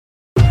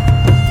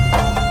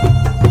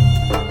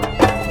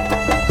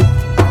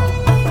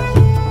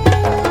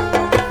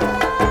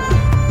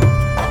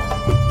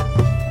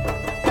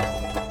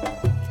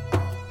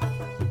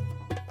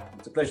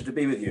pleasure to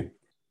be with you.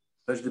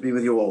 Pleasure to be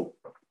with you all.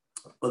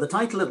 Well, the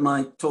title of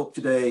my talk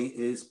today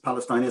is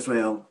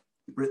Palestine-Israel,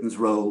 Britain's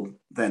Role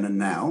Then and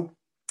Now.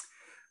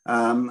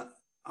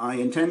 I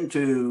intend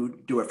to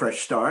do a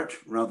fresh start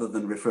rather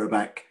than refer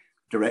back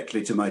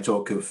directly to my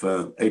talk of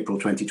April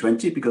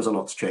 2020 because a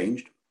lot's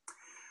changed.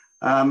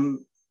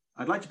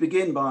 I'd like to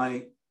begin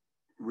by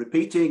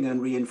repeating and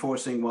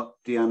reinforcing what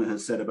Deanna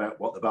has said about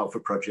what the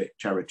Balfour Project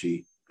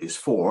charity is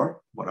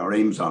for, what our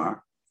aims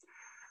are.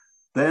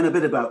 Then a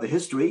bit about the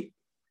history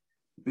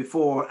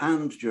before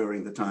and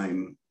during the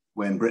time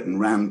when Britain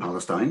ran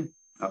Palestine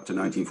up to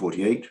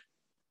 1948.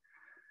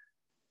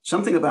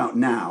 Something about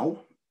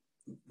now,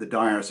 the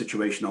dire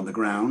situation on the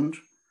ground,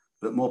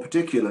 but more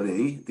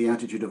particularly the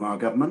attitude of our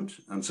government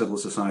and civil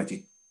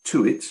society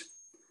to it.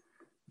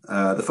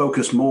 The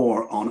focus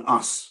more on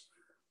us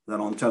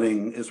than on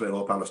telling Israel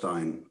or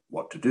Palestine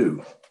what to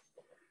do.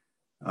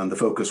 And the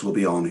focus will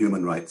be on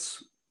human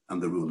rights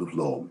and the rule of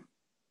law.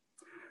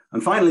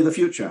 And finally, the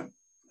future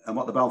and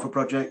what the Balfour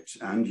Project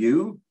and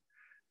you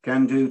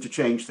can do to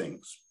change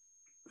things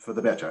for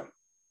the better.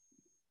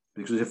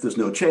 Because if there's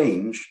no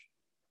change,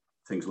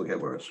 things will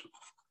get worse.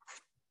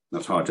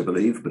 That's hard to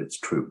believe, but it's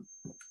true.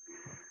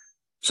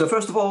 So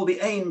first of all, the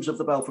aims of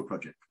the Balfour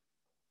Project.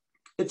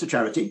 It's a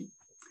charity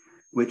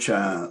which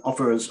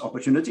offers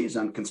opportunities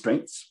and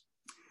constraints.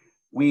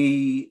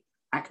 We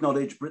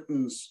acknowledge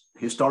Britain's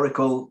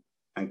historical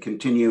and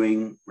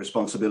continuing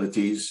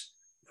responsibilities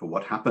for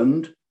what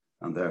happened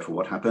and therefore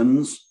what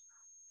happens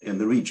in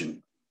the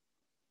region.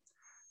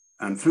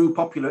 And through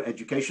popular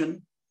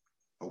education,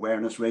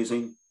 awareness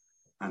raising,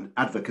 and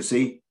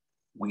advocacy,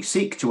 we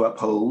seek to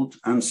uphold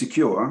and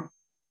secure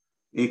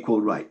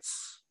equal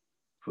rights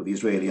for the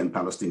Israeli and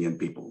Palestinian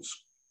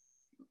peoples.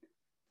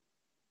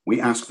 We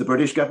ask the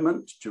British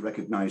government to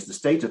recognize the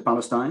state of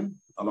Palestine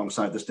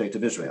alongside the state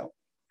of Israel.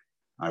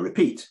 I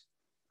repeat,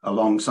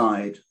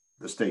 alongside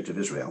the state of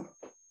Israel.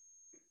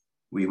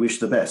 We wish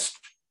the best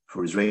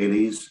for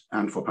Israelis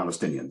and for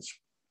Palestinians.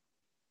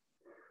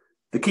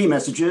 The key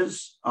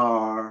messages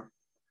are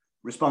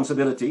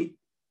responsibility,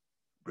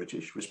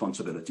 British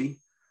responsibility,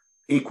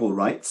 equal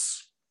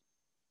rights,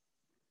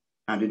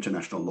 and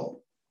international law.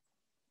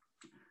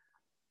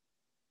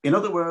 In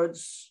other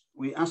words,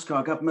 we ask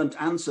our government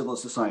and civil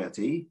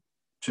society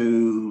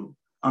to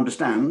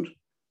understand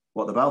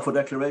what the Balfour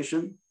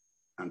Declaration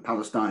and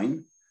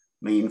Palestine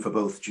mean for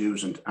both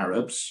Jews and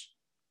Arabs,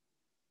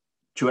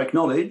 to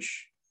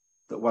acknowledge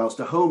that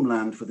whilst a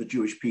homeland for the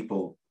Jewish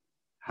people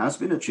has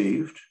been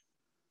achieved,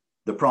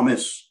 the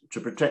promise to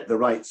protect the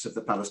rights of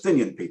the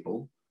Palestinian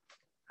people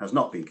has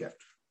not been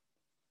kept.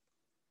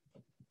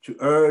 To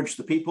urge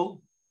the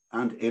people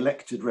and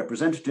elected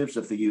representatives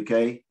of the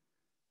UK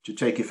to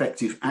take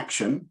effective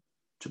action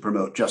to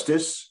promote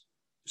justice,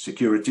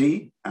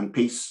 security, and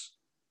peace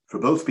for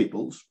both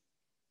peoples.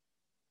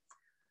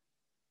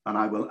 And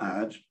I will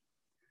add,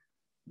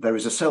 there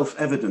is a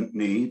self-evident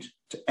need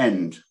to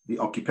end the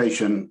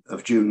occupation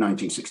of June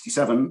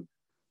 1967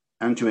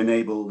 and to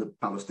enable the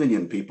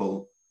Palestinian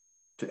people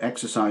to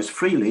exercise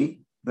freely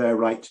their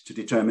right to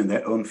determine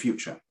their own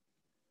future,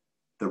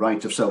 the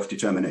right of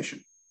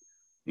self-determination,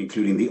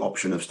 including the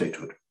option of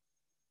statehood.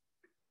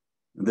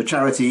 The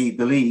charity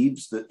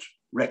believes that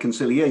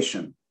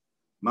reconciliation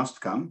must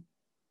come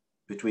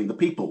between the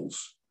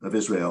peoples of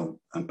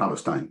Israel and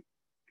Palestine,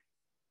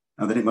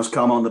 and that it must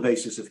come on the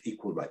basis of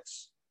equal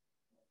rights.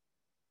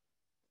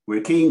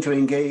 We're keen to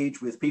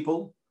engage with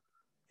people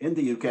in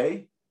the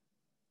UK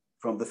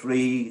from the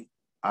three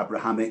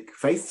Abrahamic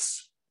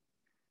faiths,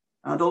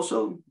 and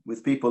also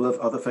with people of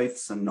other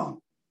faiths and none.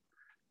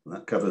 And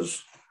that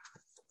covers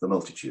the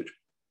multitude.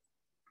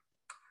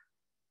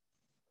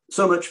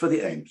 So much for the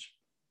aims.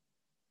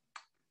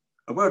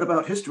 A word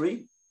about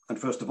history, and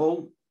first of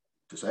all,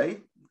 to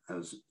say,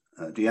 as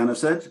Deanna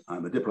said,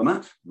 I'm a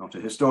diplomat, not a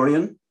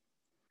historian.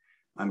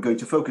 I'm going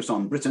to focus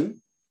on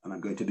Britain, and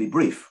I'm going to be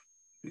brief,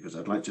 because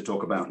I'd like to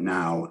talk about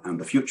now and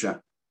the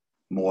future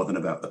more than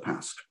about the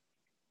past.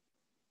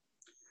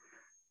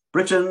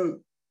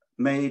 Britain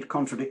made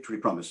contradictory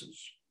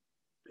promises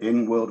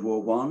in World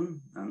War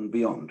I and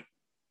beyond.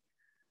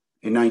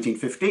 In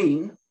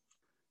 1915,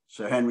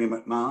 Sir Henry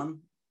McMahon,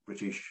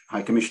 British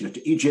High Commissioner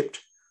to Egypt,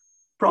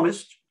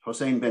 promised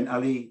Hussein bin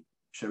Ali,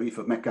 Sharif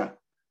of Mecca,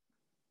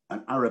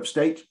 an Arab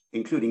state,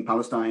 including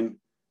Palestine,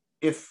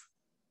 if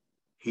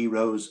he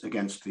rose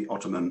against the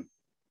Ottoman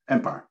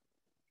Empire.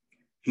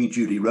 He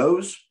duly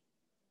rose.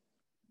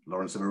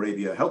 Lawrence of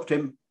Arabia helped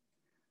him.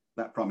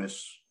 That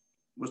promise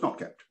was not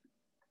kept.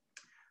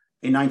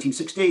 In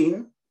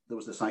 1916, there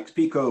was the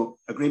Sykes-Picot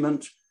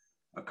Agreement,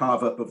 a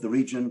carve-up of the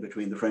region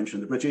between the French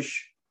and the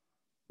British,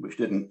 which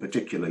didn't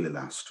particularly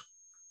last.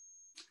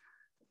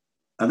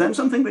 And then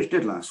something which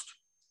did last,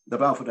 the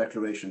Balfour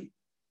Declaration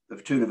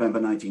of 2 November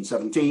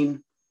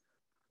 1917,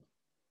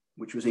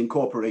 which was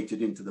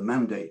incorporated into the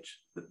mandate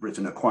that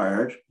Britain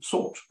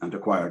sought and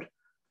acquired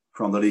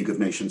from the League of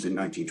Nations in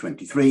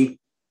 1923.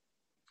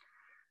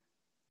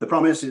 The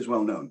promise is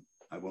well known.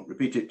 I won't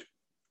repeat it,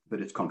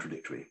 but it's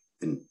contradictory,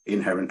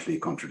 inherently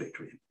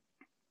contradictory.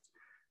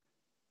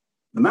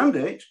 The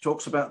mandate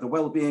talks about the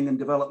well-being and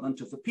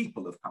development of the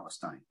people of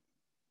Palestine.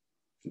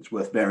 It's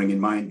worth bearing in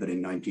mind that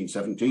in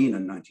 1917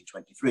 and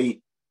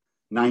 1923,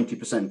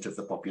 90% of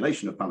the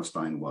population of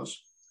Palestine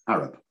was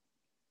Arab.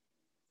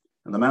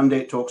 And the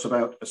mandate talks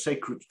about a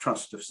sacred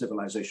trust of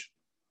civilization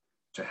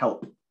to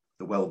help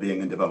the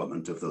well-being and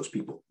development of those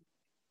people.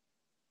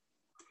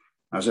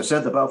 As I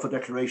said, the Balfour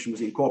Declaration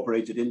was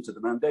incorporated into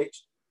the mandate,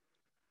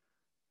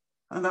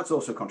 and that's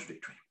also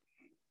contradictory.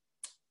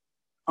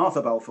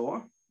 Arthur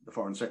Balfour, the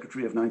Foreign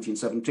Secretary of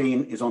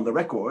 1917, is on the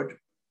record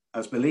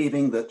as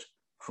believing that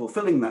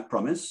fulfilling that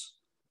promise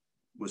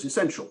was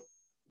essential,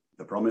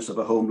 the promise of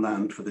a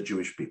homeland for the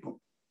Jewish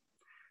people.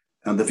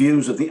 And the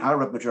views of the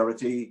Arab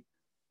majority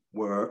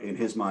were, in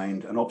his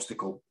mind, an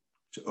obstacle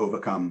to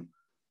overcome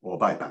or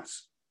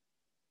bypass.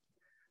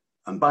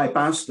 And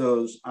bypass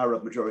those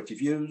Arab majority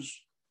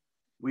views,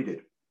 we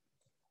did.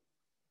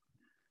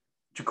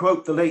 To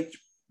quote the late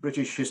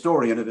British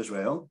historian of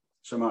Israel,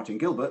 Sir Martin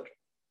Gilbert,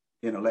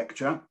 in a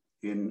lecture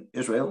in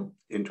Israel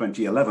in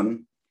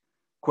 2011,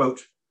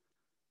 quote,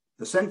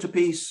 "The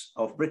centerpiece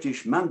of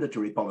British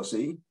mandatory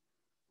policy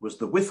was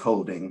the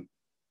withholding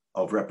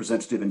of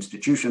representative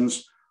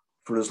institutions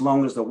for as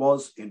long as there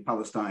was in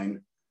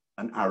Palestine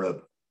an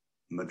Arab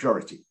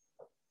majority,"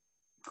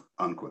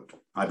 unquote.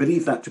 I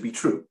believe that to be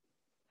true.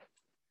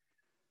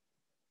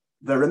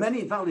 There are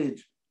many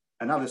valid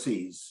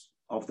analyses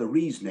of the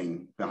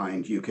reasoning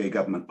behind UK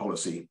government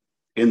policy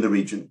in the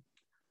region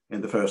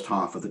in the first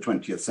half of the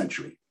 20th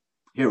century.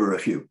 Here are a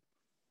few.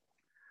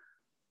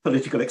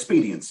 Political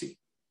expediency,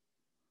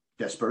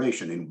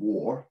 desperation in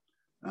war,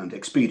 and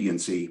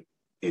expediency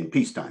in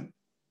peacetime.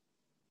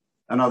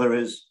 Another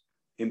is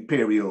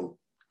imperial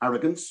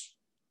arrogance,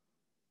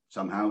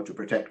 somehow to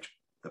protect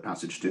the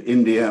passage to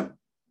India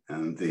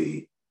and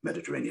the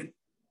Mediterranean.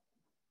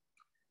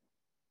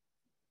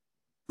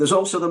 There's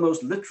also the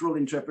most literal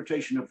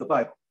interpretation of the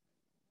Bible,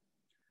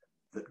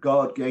 that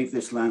God gave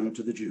this land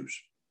to the Jews,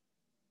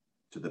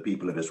 to the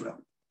people of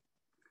Israel.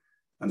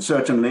 And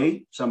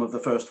certainly some of the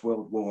First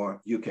World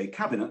War UK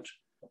cabinet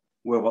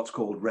were what's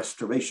called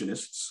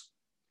restorationists,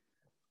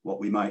 what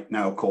we might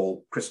now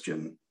call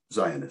Christian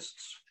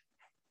Zionists.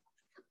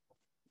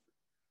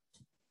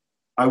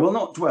 I will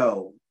not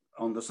dwell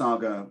on the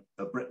saga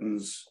of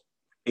Britain's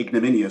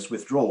ignominious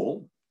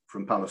withdrawal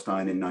from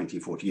Palestine in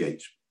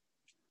 1948.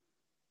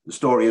 The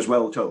story is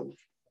well told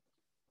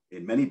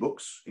in many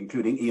books,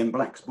 including Ian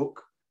Black's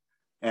book,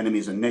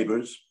 Enemies and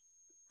Neighbours,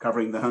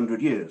 covering the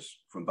 100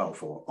 years from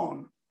Balfour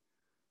on,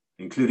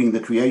 including the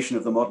creation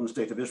of the modern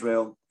state of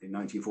Israel in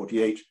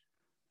 1948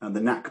 and the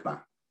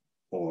Nakba,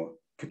 or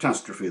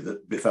catastrophe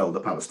that befell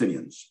the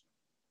Palestinians.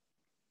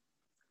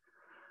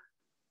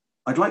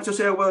 I'd like to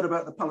say a word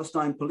about the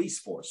Palestine Police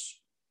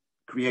Force,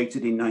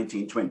 created in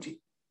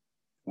 1920,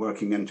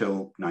 working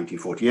until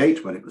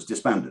 1948 when it was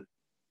disbanded.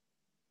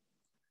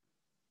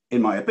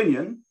 In my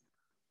opinion,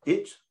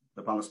 it,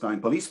 the Palestine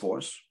Police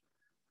Force,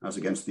 as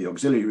against the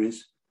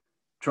auxiliaries,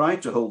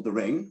 tried to hold the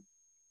ring,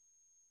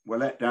 were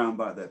let down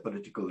by their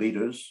political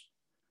leaders,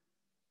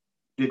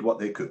 did what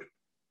they could.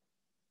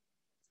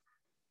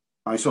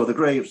 I saw the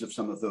graves of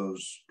some of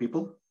those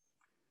people,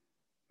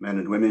 men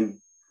and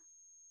women,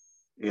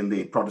 in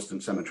the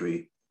Protestant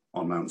cemetery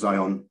on Mount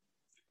Zion,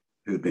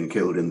 who'd been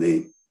killed in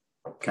the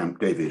Camp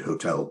David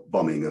Hotel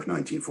bombing of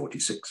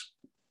 1946.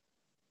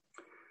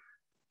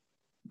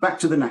 Back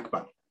to the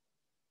Nakba.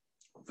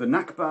 The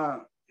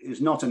Nakba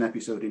is not an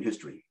episode in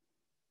history.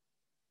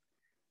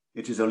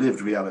 It is a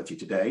lived reality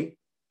today,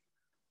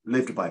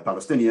 lived by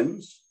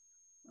Palestinians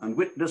and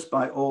witnessed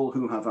by all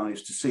who have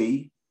eyes to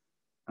see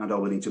and are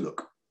willing to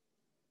look.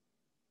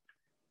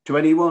 To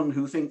anyone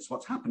who thinks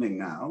what's happening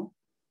now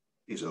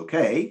is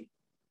okay,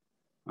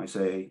 I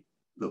say,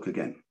 look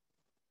again.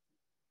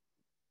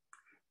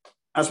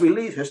 As we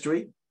leave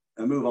history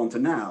and move on to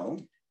now,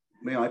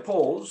 may I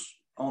pause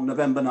on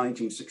November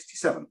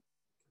 1967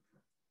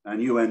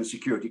 and UN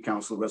Security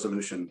Council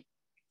Resolution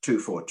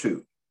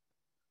 242.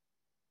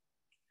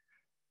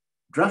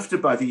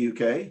 Drafted by the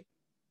UK,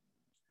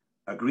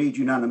 agreed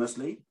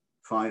unanimously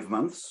 5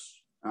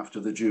 months after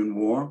the June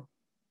War,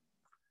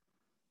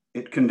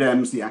 it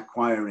condemns the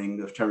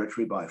acquiring of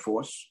territory by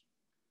force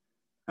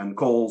and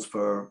calls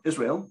for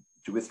Israel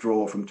to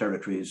withdraw from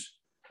territories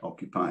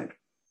occupied.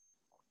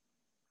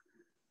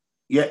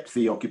 Yet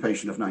the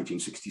occupation of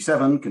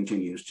 1967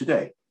 continues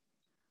today.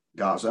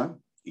 Gaza,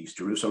 East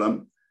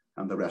Jerusalem,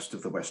 and the rest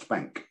of the West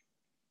Bank.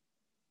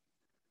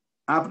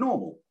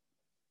 Abnormal,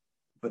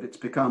 but it's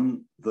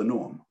become the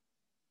norm.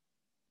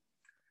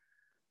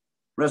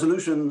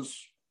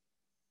 Resolutions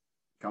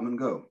come and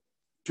go.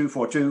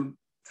 242,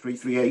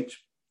 338.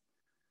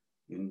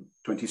 In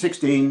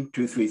 2016,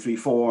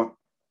 2334,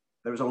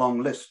 there is a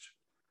long list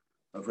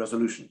of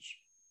resolutions.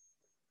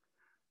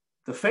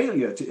 The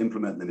failure to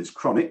implement them is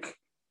chronic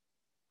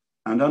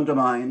and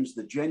undermines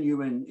the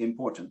genuine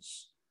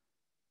importance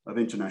of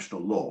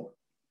international law,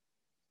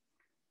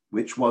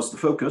 which was the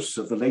focus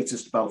of the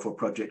latest Balfour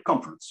Project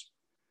conference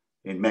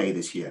in May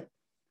this year.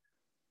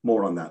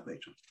 More on that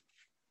later.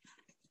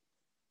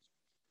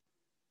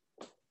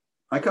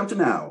 I come to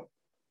now,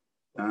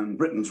 and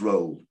Britain's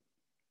role,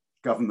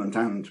 government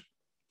and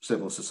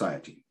civil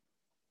society.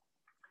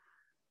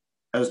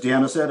 As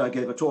Deanna said, I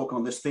gave a talk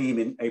on this theme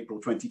in April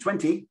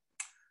 2020,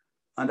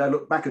 and I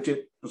look back at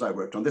it as I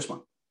worked on this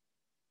one.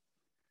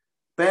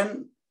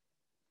 Then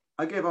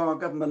I gave our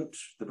government,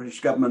 the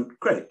British government,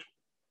 credit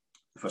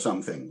for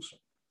some things.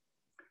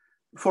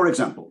 For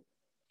example,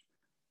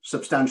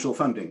 substantial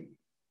funding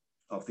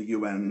of the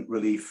UN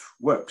Relief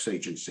Works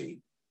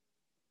Agency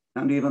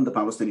and even the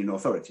Palestinian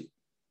Authority.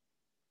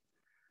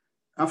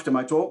 After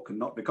my talk, and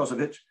not because of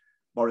it,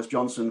 Boris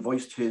Johnson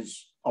voiced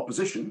his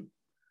opposition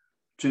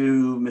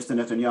to Mr.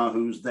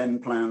 Netanyahu's then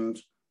planned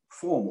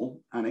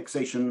formal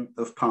annexation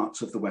of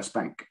parts of the West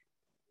Bank.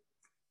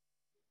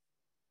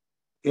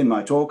 In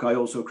my talk, I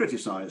also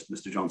criticized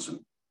Mr.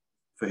 Johnson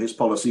for his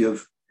policy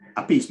of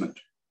appeasement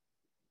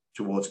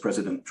towards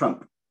President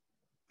Trump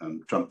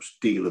and Trump's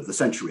deal of the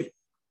century.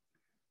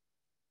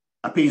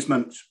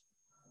 Appeasement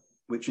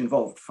which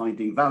involved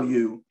finding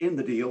value in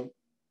the deal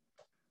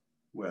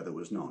where there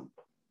was none.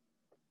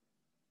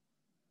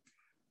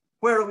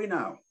 Where are we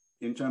now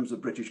in terms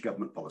of British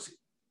government policy?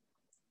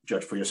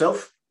 Judge for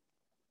yourself.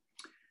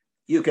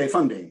 UK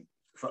funding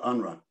for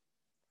UNRWA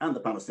and the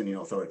Palestinian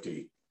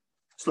Authority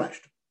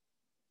slashed.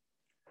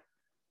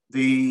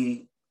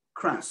 The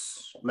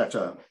crass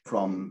letter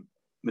from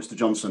Mr.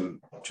 Johnson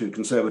to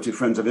Conservative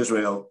Friends of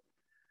Israel,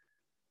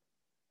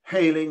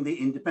 hailing the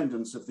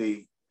independence of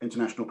the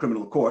International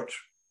Criminal Court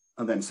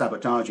and then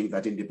sabotaging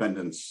that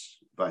independence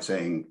by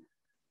saying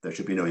there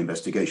should be no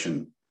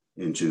investigation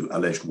into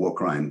alleged war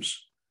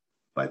crimes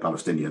by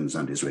Palestinians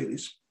and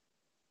Israelis.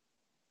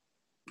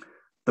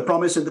 The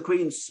promise in the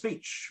Queen's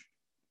speech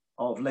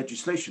of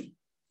legislation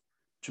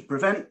to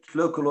prevent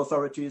local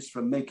authorities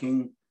from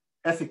making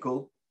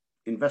ethical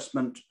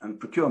investment and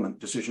procurement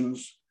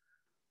decisions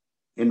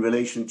in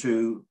relation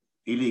to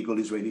illegal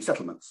Israeli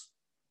settlements.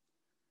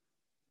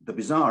 The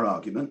bizarre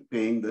argument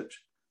being that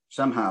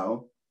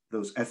somehow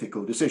those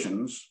ethical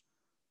decisions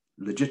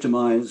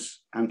legitimize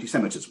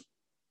anti-Semitism.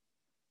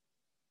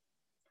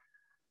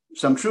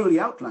 Some truly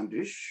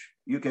outlandish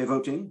UK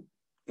voting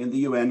in the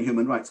UN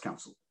Human Rights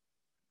Council.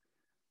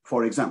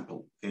 For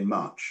example, in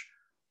March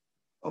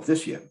of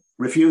this year,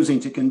 refusing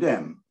to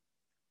condemn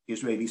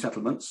Israeli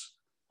settlements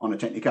on a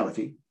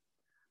technicality,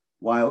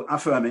 while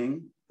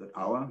affirming that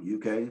our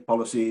UK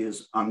policy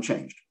is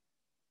unchanged.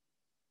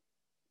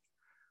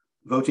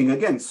 Voting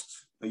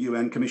against a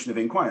UN Commission of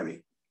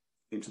Inquiry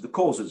into the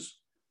causes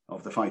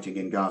of the fighting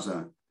in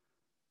Gaza,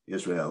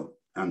 Israel,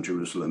 and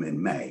Jerusalem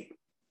in May.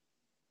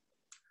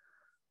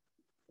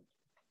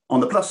 On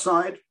the plus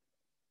side,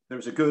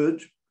 there's a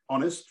good,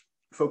 honest,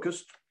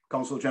 focused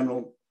Consul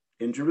General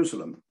in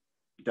Jerusalem,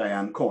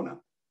 Diane Corner.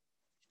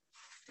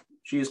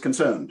 She is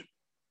concerned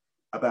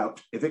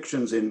about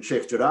evictions in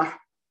Sheikh Jarrah,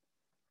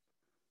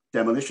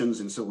 demolitions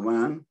in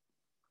Silwan,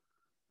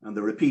 and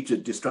the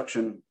repeated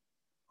destruction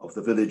of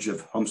the village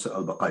of Homsa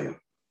al-Baqaya.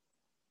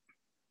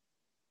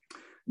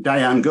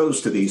 Diane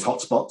goes to these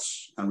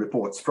hotspots and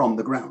reports from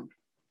the ground.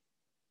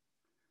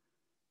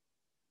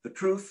 The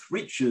truth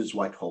reaches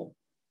Whitehall.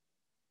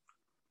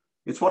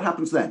 It's what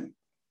happens then,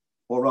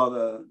 or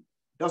rather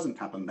doesn't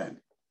happen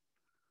then,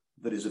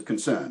 that is of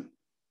concern,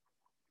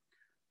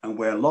 and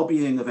where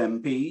lobbying of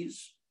MPs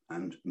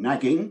and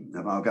nagging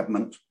of our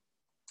government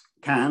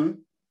can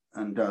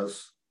and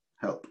does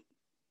help.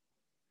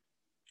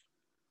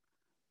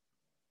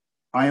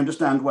 I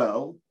understand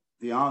well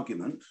the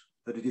argument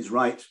that it is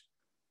right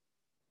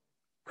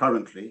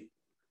currently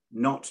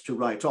not to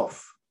write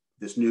off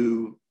this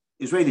new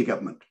Israeli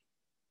government,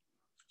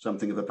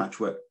 something of a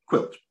patchwork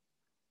quilt.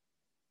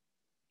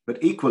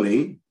 But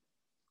equally,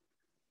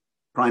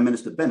 Prime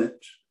Minister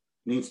Bennett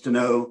needs to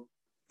know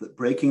that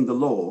breaking the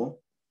law,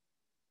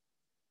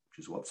 which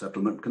is what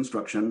settlement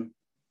construction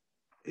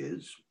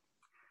is,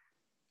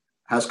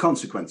 has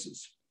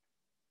consequences.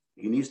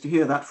 He needs to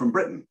hear that from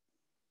Britain.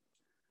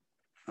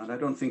 And I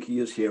don't think he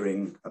is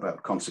hearing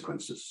about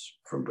consequences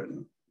from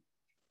Britain.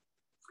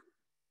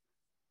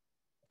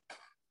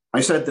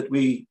 I said that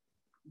we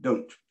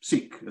don't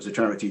seek as a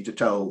charity to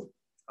tell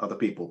other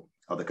people,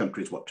 other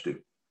countries what to do.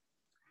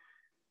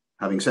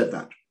 Having said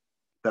that,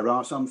 there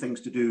are some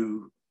things to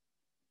do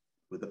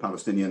with the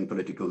Palestinian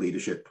political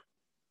leadership,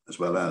 as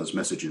well as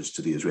messages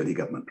to the Israeli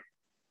government.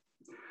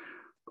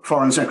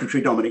 Foreign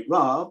Secretary Dominic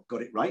Raab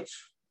got it right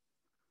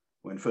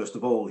when, first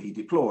of all, he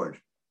deplored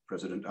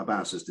President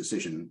Abbas's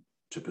decision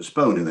to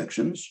postpone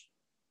elections.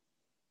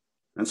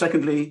 And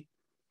secondly,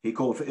 he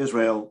called for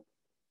Israel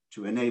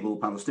to enable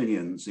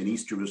Palestinians in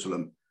East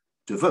Jerusalem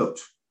to vote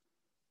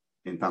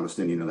in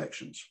Palestinian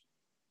elections.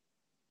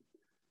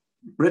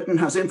 Britain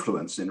has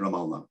influence in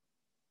Ramallah,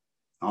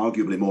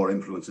 arguably more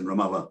influence in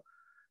Ramallah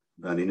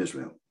than in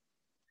Israel,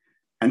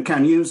 and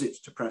can use it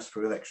to press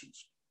for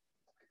elections,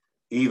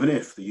 even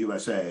if the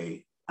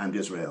USA and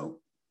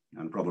Israel,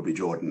 and probably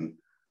Jordan,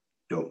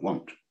 don't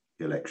want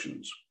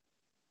elections.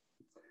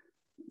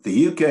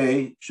 The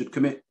UK should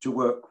commit to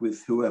work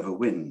with whoever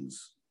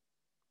wins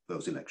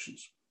those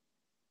elections.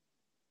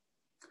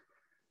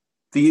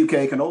 The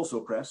UK can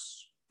also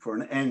press for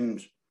an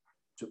end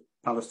to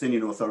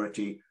Palestinian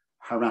Authority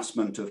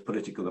harassment of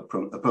political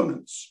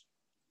opponents,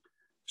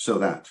 so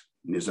that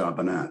Nizar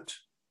Banat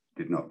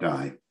did not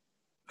die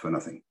for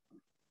nothing.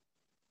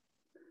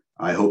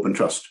 I hope and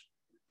trust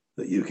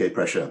that UK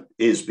pressure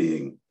is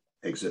being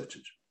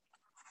exerted.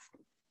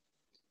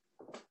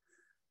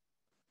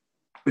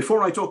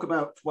 Before I talk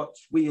about what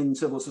we in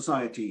civil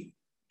society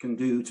can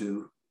do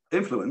to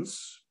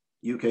influence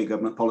UK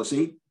government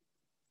policy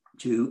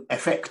to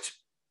effect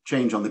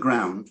change on the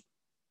ground,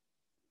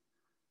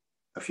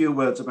 a few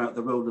words about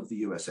the role of the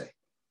USA.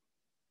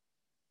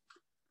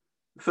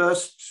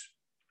 First,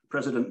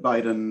 President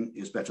Biden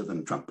is better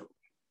than Trump.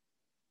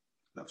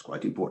 That's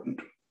quite important.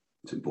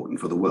 It's important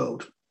for the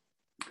world.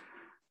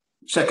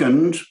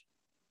 Second,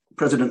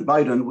 President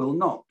Biden will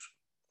not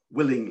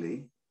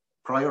willingly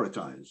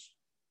prioritize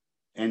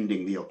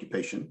ending the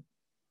occupation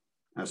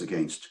as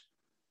against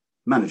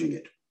managing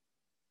it.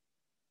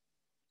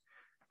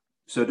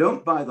 So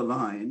don't buy the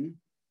line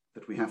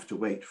that we have to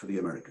wait for the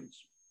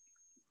Americans.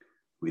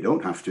 We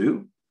don't have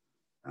to,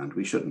 and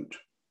we shouldn't.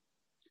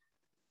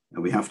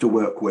 And we have to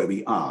work where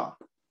we are.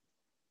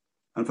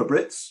 And for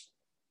Brits,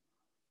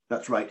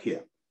 that's right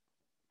here.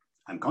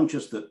 I'm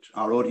conscious that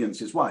our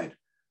audience is wide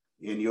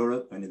in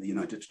Europe and in the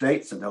United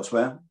States and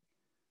elsewhere.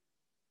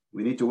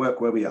 We need to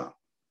work where we are.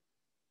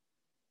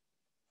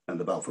 And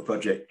the Balfour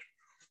Project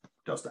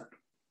does that.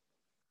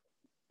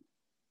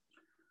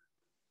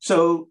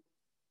 So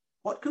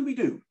what can we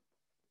do?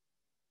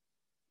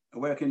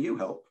 Where can you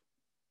help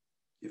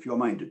if you're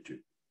minded to?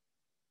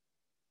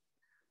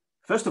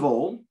 First of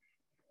all,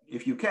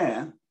 if you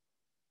care,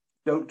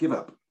 don't give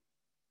up.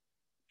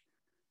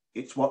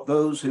 It's what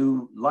those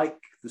who like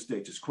the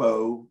status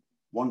quo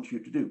want you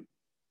to do.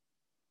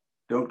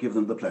 Don't give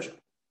them the pleasure.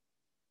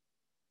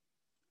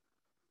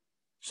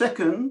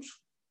 Second,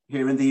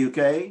 here in the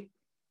UK,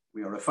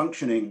 we are a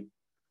functioning,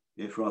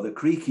 if rather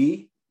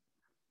creaky,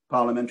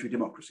 parliamentary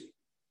democracy.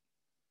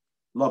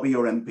 Lobby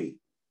your MP.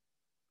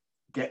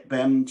 Get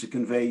them to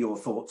convey your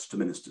thoughts to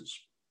ministers.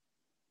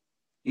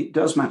 It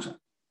does matter.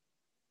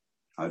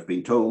 I've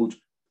been told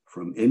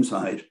from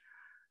inside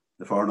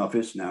the Foreign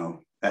Office,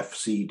 now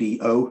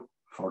FCDO,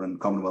 Foreign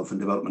Commonwealth and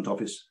Development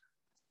Office,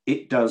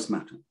 it does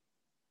matter.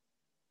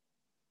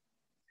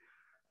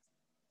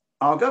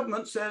 Our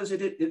government says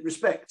it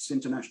respects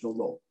international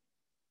law.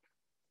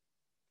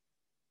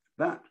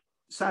 That,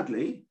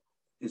 sadly,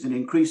 is an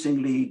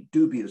increasingly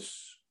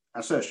dubious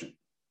assertion,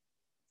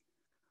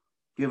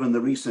 given the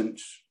recent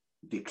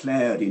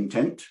declared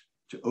intent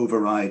to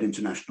override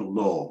international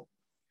law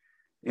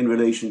in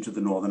relation to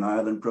the Northern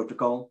Ireland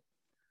Protocol,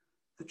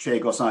 the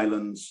Chagos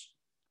Islands,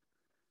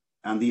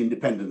 and the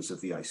independence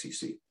of the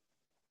ICC.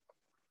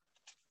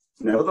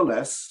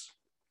 Nevertheless,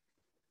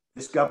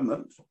 this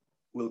government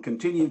will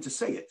continue to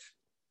say it.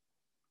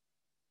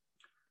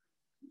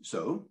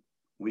 So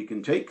we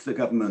can take the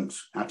government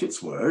at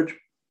its word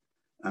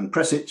and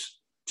press it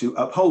to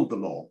uphold the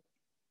law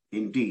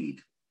in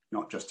deed,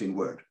 not just in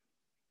word.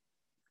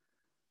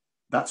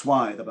 That's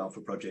why the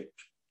Balfour Project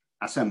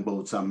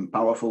assembled some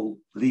powerful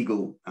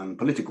legal and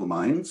political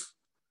minds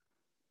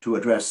to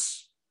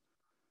address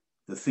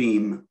the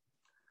theme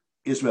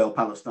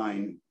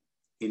Israel-Palestine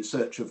in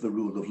search of the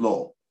rule of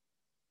law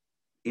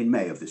in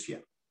May of this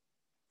year.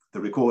 The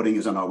recording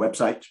is on our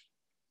website.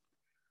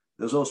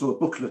 There's also a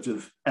booklet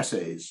of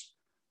essays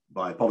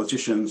by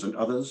politicians and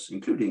others,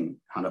 including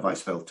Hannah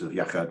Weisfeld of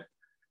Yachad,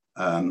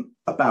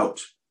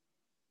 about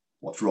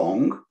what's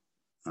wrong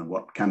and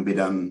what can be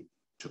done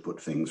to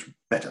put things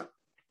better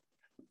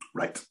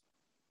right.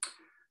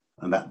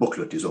 And that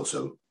booklet is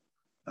also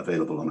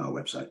available on our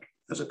website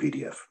as a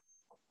PDF.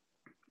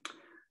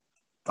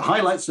 The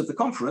highlights of the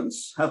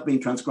conference have been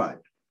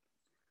transcribed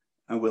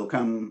and will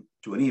come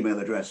to an email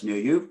address near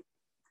you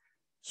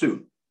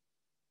soon.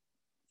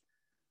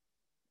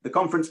 The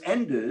conference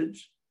ended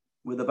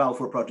with a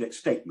Balfour Project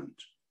statement,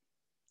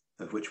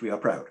 of which we are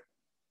proud,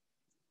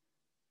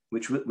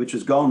 which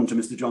has gone to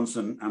Mr.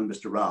 Johnson and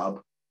Mr.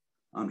 Raab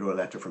under a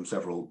letter from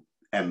several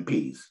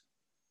MPs.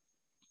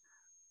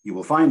 You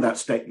will find that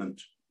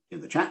statement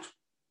in the chat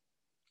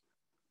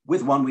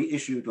with one we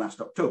issued last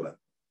October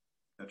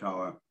at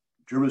our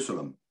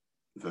Jerusalem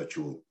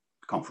virtual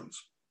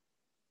conference.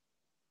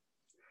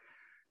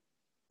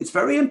 It's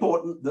very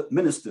important that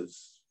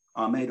ministers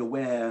are made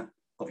aware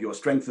of your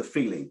strength of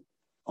feeling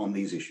on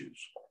these issues.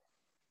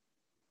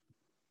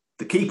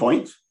 The key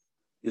point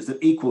is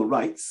that equal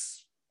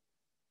rights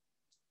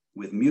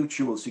with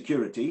mutual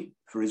security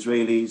for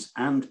Israelis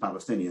and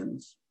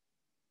Palestinians,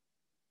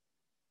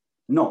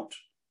 not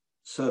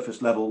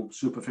surface level,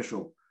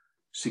 superficial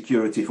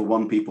security for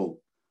one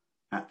people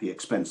at the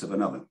expense of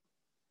another.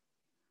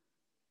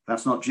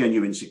 That's not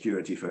genuine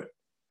security for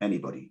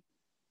anybody.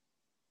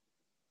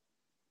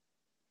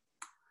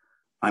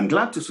 I'm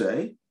glad to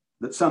say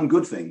that some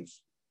good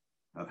things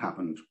have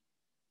happened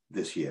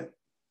this year.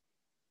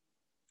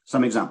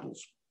 Some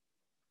examples.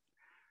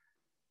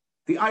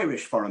 The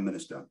Irish Foreign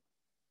Minister,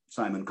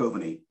 Simon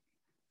Coveney,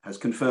 has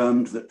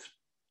confirmed that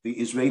the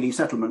Israeli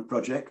settlement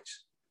project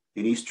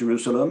in East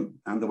Jerusalem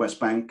and the West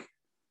Bank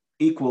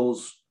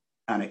equals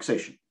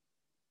annexation.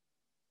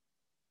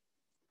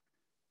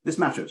 This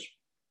matters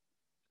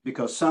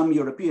because some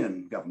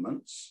European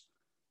governments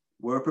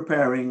were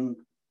preparing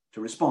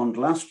to respond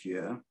last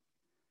year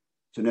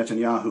to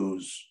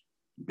Netanyahu's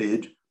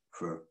bid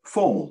for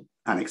formal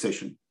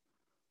annexation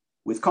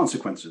with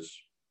consequences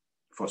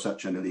for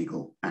such an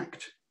illegal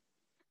act.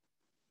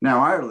 Now,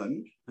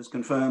 Ireland has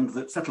confirmed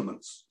that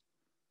settlements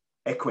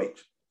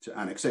equate to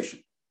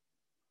annexation.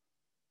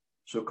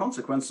 So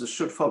consequences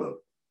should follow,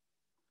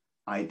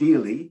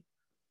 ideally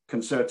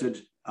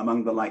concerted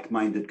among the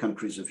like-minded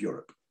countries of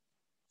Europe.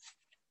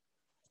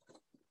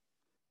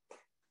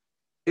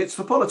 It's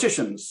for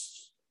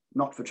politicians,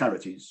 not for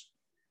charities,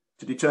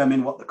 to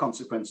determine what the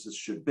consequences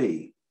should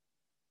be.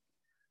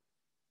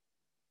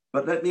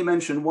 But let me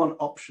mention one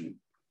option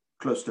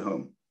close to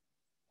home.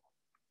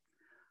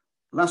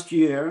 Last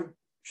year,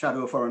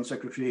 Shadow Foreign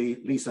Secretary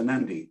Lisa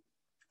Nandy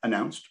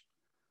announced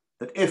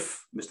that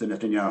if Mr.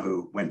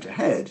 Netanyahu went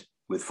ahead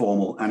with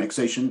formal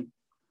annexation,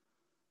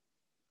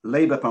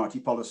 Labour Party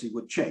policy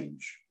would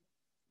change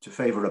to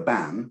favour a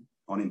ban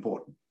on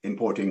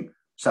importing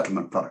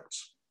settlement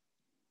products.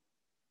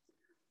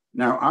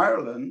 Now,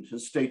 Ireland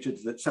has stated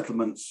that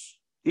settlements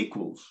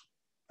equals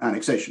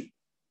annexation,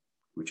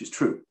 which is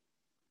true.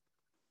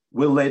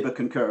 Will Labour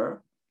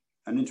concur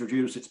and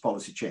introduce its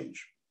policy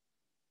change?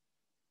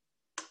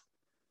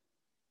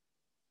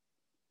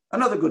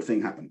 Another good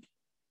thing happened.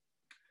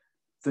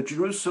 The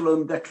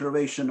Jerusalem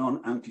Declaration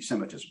on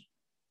Anti-Semitism,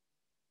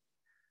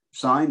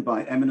 signed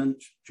by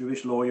eminent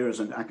Jewish lawyers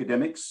and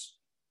academics.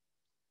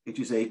 It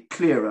is a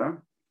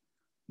clearer,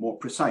 more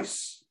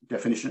precise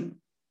definition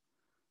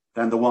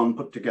than the one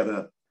put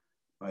together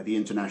by the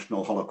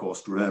International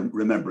Holocaust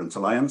Remembrance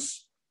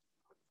Alliance,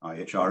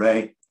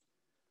 IHRA,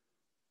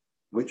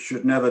 which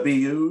should never be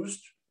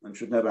used and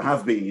should never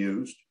have been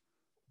used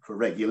for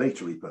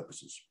regulatory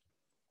purposes.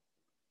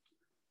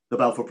 The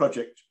Balfour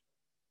Project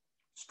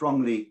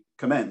strongly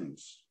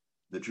commends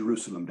the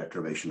Jerusalem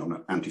Declaration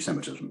on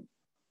Anti-Semitism.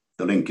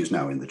 The link is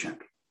now in the chat.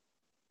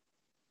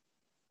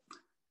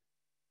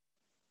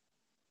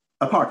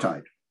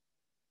 Apartheid,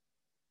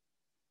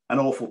 an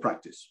awful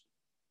practice,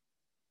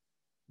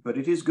 but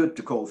it is good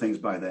to call things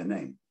by their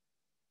name.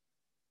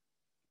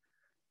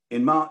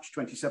 In March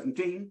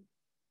 2017,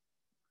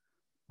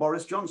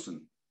 Boris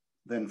Johnson,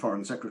 then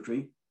Foreign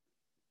Secretary,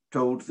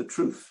 told the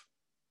truth.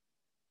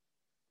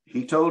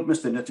 He told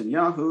Mr.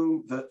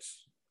 Netanyahu that,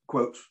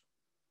 quote,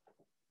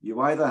 "You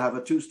either have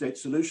a two-state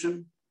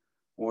solution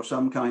or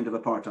some kind of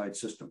apartheid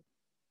system,"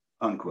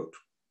 unquote.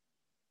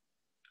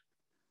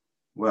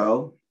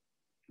 Well,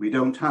 we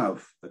don't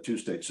have a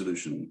two-state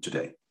solution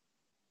today.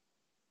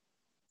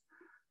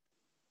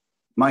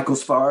 Michael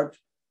Sfard,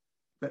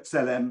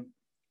 B'Tselem,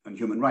 and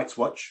Human Rights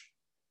Watch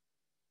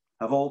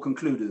have all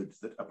concluded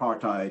that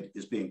apartheid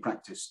is being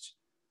practiced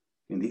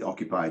in the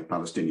occupied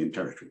Palestinian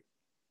territory.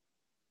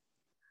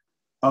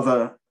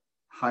 Other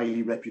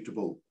highly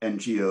reputable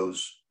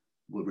NGOs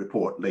will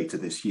report later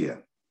this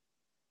year.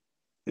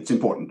 It's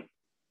important.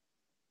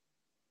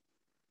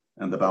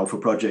 And the Balfour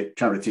Project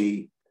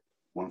charity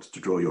wants to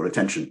draw your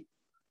attention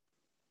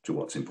to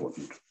what's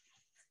important.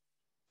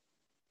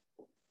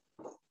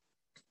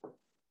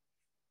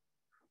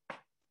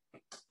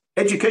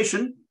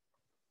 Education,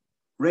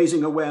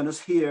 raising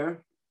awareness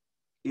here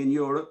in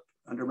Europe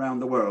and around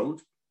the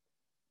world,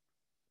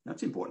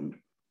 that's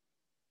important.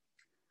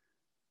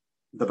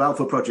 The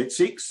Balfour Project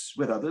seeks,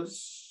 with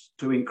others,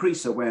 to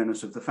increase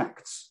awareness of the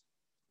facts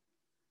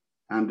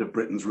and of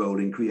Britain's role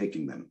in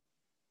creating them.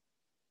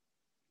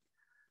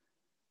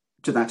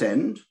 To that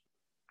end,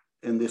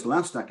 in this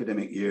last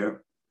academic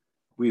year,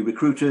 we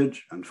recruited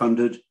and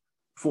funded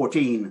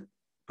 14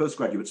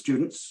 postgraduate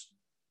students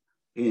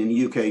in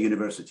UK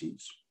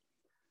universities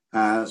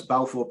as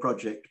Balfour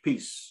Project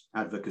Peace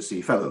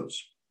Advocacy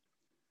Fellows,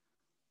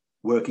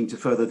 working to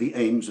further the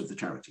aims of the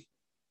charity.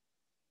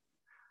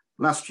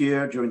 Last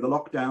year, during the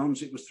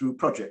lockdowns, it was through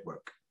project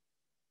work.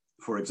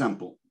 For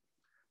example,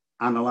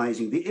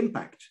 analysing the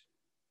impact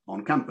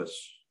on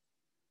campus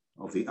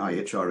of the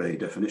IHRA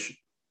definition.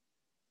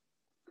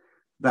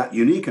 That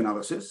unique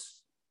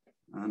analysis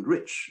and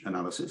rich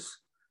analysis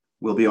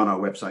will be on our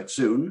website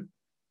soon,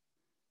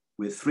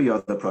 with 3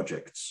 other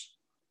projects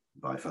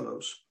by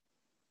fellows.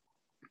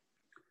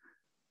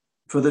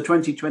 For the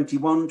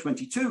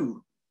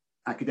 2021-22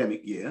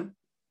 academic year,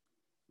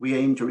 we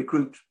aim to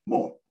recruit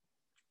more.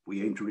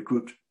 We aim to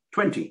recruit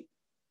 20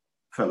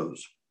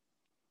 fellows,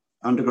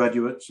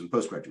 undergraduates and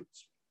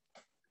postgraduates.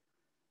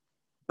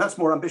 That's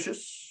more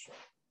ambitious,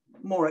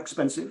 more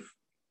expensive,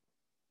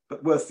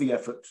 but worth the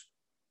effort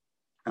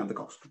and the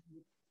cost.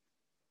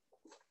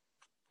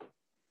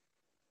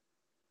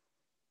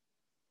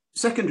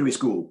 Secondary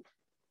school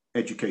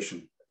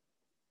education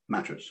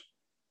matters.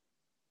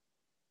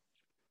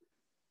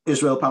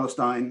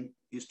 Israel-Palestine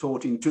is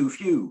taught in too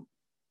few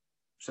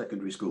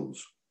secondary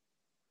schools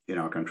in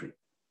our country.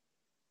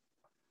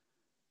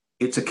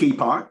 It's a key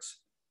part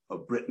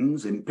of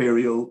Britain's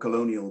imperial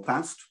colonial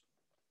past,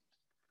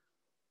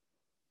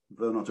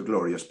 though not a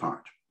glorious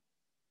part.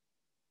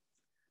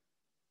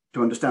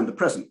 To understand the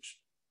present,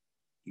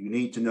 you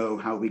need to know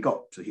how we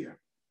got to here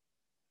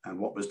and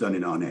what was done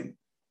in our name.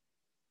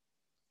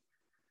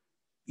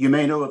 You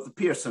may know of the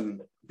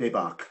Pearson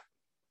debacle,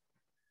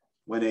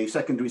 when a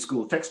secondary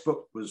school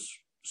textbook was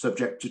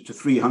subjected to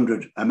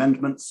 300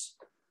 amendments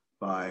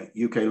by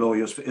UK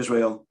Lawyers for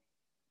Israel,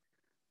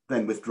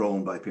 then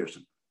withdrawn by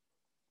Pearson.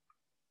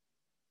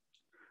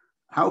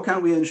 How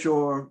can we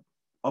ensure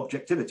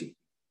objectivity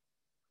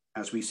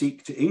as we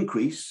seek to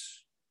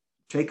increase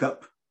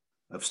take-up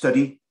of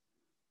study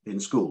in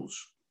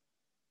schools?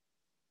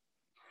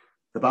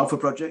 The Balfour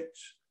Project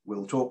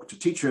will talk to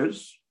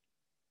teachers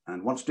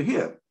and wants to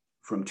hear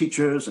from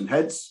teachers and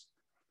heads,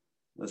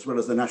 as well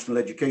as the National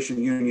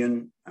Education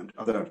Union and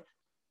other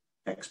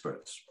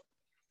experts.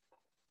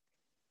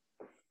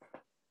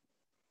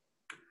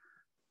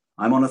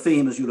 I'm on a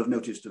theme, as you'll have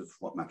noticed, of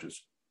what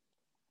matters.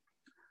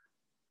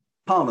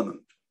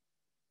 Parliament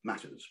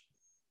matters.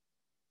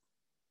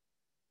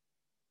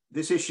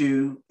 This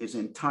issue is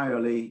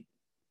entirely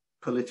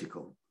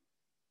political.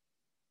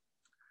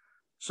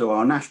 So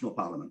our national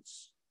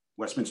parliaments,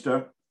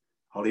 Westminster,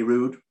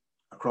 Holyrood,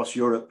 across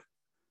Europe,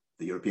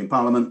 the European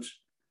Parliament,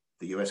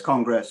 the US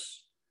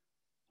Congress,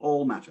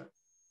 all matter.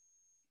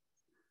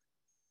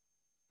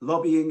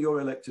 Lobbying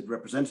your elected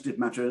representative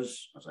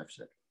matters, as I've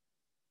said.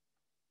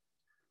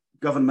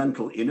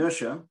 Governmental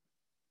inertia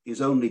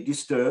is only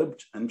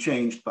disturbed and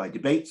changed by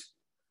debate,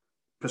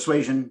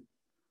 persuasion,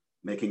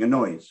 making a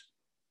noise,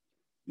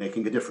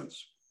 making a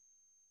difference,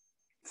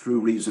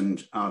 through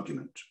reasoned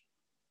argument.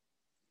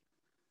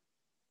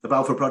 The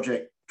Balfour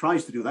Project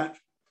tries to do that,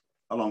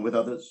 along with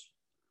others.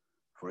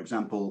 For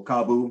example,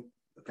 CABU,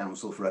 the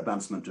Council for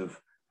Advancement of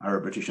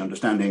Arab-British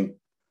Understanding,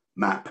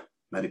 MAP,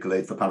 Medical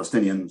Aid for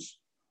Palestinians,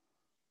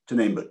 to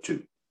name but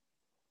two.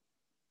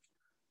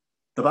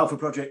 The Balfour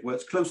Project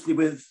works closely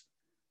with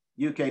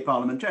UK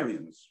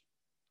parliamentarians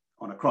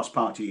on a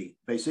cross-party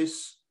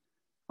basis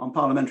on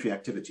parliamentary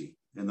activity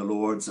in the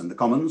Lords and the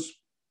Commons.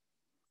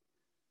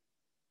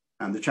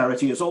 And the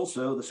charity is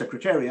also the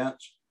Secretariat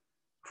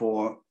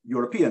for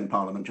European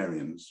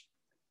parliamentarians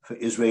for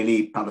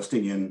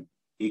Israeli-Palestinian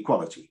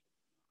equality.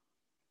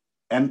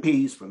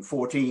 MPs from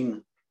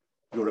 14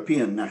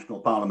 European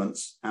national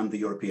parliaments and the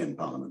European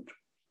Parliament,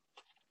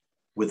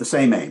 with the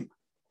same aim.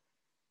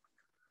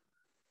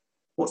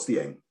 What's the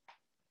aim?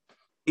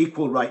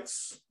 Equal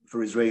rights for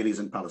Israelis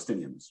and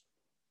Palestinians.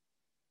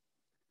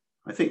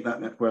 I think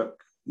that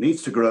network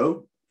needs to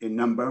grow in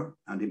number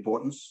and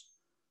importance,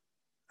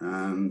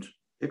 and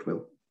it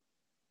will.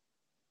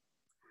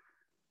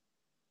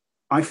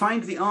 I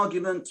find the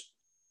argument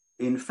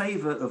in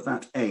favor of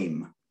that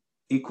aim,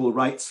 equal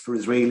rights for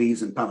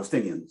Israelis and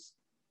Palestinians,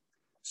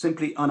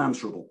 simply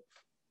unanswerable.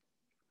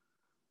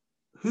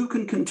 Who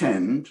can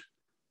contend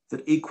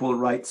that equal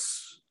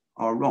rights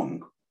are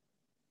wrong?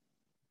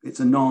 It's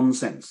a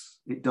nonsense.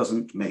 It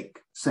doesn't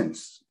make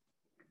sense.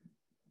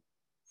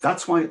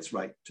 That's why it's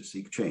right to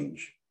seek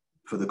change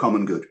for the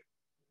common good,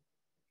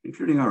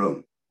 including our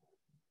own.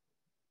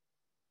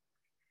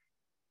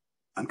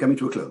 I'm coming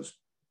to a close.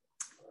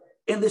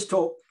 In this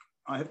talk,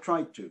 I have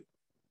tried to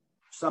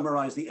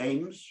summarize the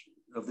aims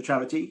of the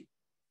charity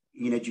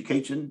in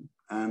education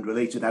and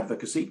related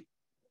advocacy,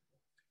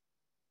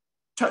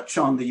 touch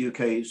on the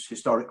UK's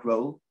historic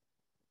role,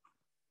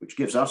 which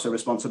gives us a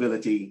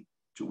responsibility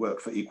to work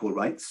for equal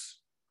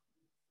rights,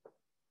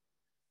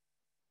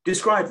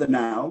 describe the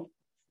now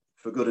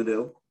for good and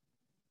ill,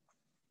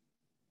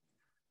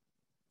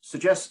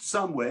 suggest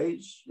some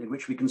ways in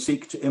which we can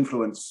seek to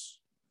influence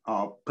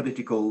our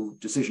political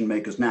decision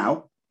makers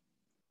now,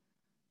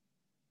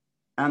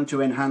 and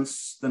to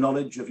enhance the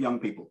knowledge of young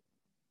people,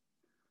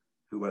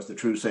 who, as the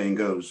true saying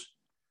goes,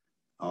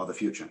 are the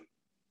future.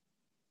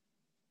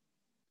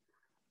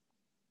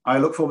 I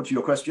look forward to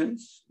your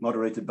questions,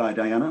 moderated by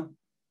Diana,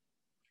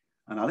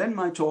 and I'll end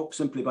my talk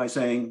simply by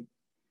saying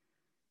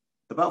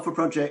the Balfour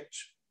Project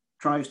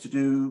tries to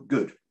do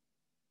good.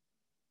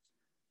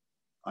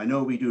 I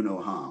know we do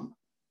no harm.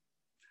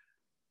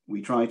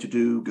 We try to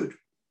do good.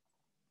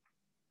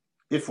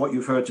 If what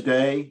you've heard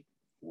today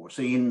or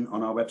seen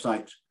on our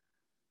website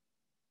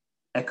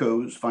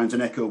finds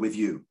an echo with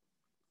you,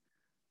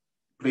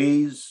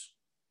 please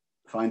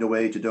find a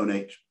way to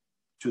donate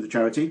to the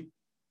charity.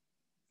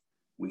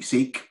 We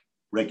seek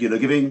regular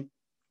giving,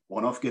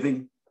 one-off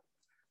giving.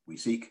 We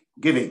seek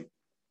giving.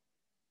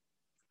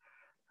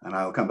 And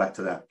I'll come back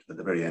to that at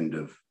the very end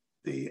of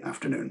the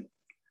afternoon.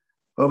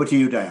 Over to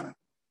you, Diana.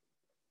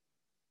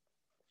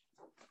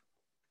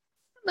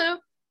 Hello.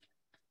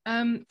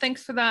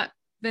 Thanks for that,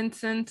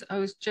 Vincent. I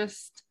was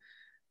just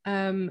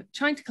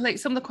trying to collect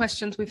some of the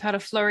questions. We've had a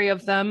flurry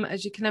of them,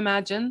 as you can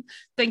imagine.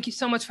 Thank you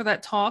so much for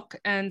that talk,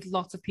 and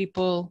lots of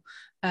people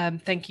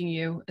thanking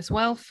you as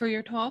well for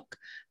your talk.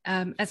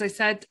 As I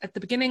said at the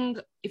beginning,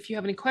 if you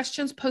have any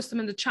questions, post them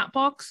in the chat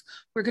box.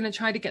 We're going to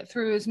try to get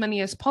through as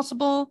many as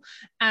possible.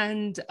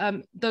 And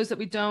those that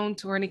we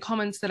don't, or any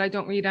comments that I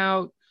don't read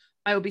out,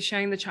 I will be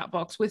sharing the chat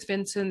box with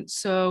Vincent,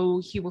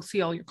 so he will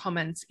see all your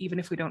comments, even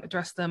if we don't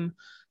address them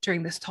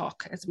during this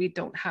talk, as we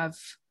don't have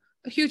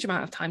a huge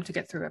amount of time to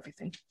get through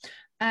everything.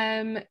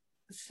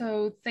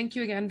 So thank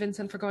you again,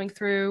 Vincent, for going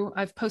through.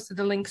 I've posted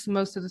the links to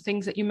most of the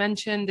things that you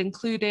mentioned,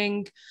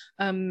 including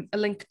a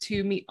link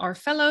to meet our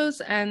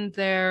fellows and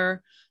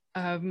their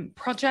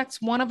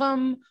projects. One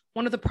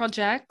of the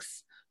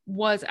projects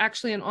was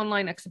actually an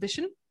online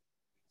exhibition,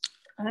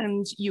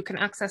 and you can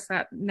access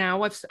that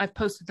now. I've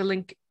posted the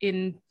link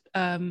in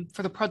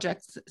for the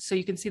project, so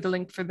you can see the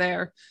link for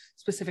their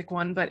specific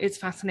one, but it's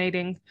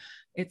fascinating.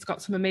 It's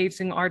got some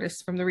amazing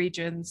artists from the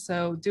region,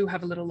 so do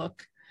have a little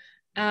look.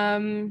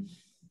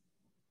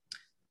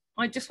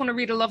 I just want to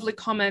read a lovely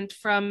comment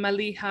from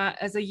Maliha.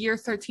 As a year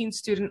 13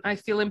 student, I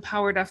feel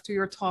empowered after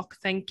your talk.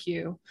 Thank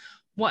you.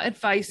 What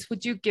advice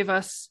would you give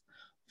us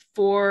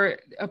for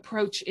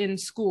approach in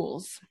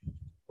schools?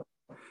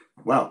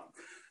 Well,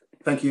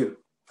 thank you.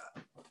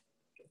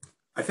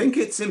 I think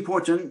it's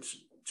important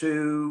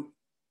to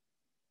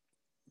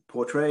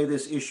portray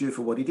this issue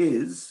for what it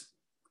is,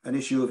 an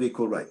issue of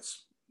equal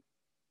rights.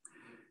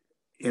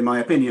 In my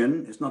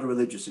opinion, it's not a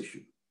religious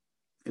issue.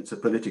 It's a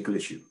political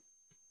issue.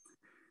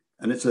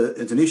 And it's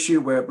an issue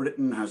where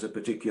Britain has a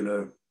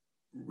particular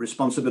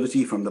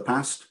responsibility from the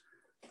past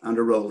and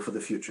a role for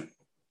the future.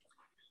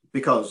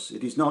 Because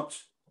it is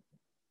not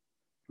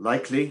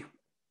likely,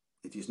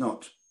 it is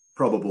not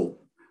probable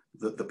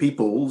that the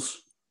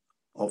peoples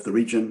of the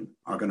region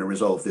are going to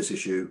resolve this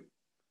issue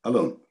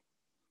alone.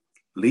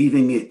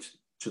 Leaving it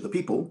to the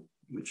people,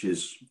 which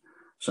is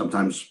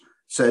sometimes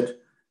said,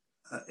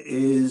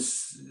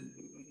 is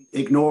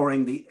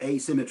ignoring the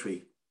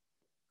asymmetry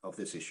of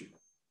this issue.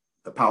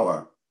 The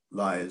power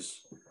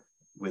lies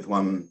with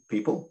one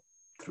people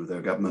through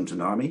their government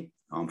and army,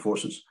 armed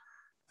forces,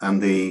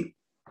 and the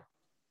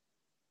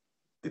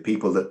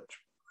people that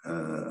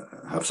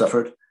have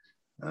suffered,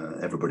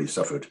 everybody's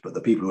suffered, but the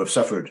people who have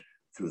suffered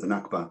through the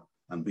Nakba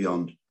and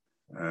beyond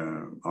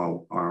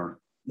are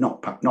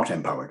not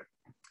empowered.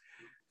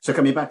 So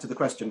coming back to the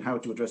question, how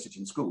to address it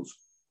in schools.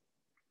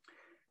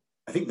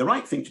 I think the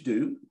right thing to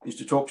do is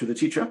to talk to the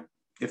teacher.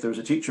 If there's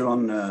a teacher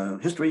on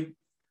history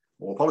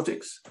or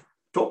politics,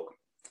 talk.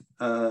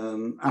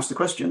 Ask the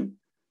question,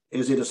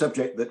 is it a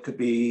subject that could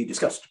be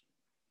discussed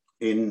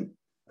in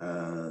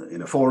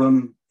a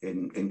forum,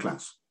 in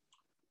class?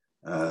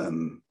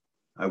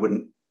 I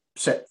wouldn't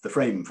set the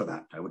frame for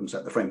that. I wouldn't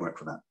set the framework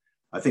for that.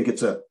 I think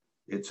it's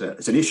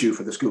an issue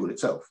for the school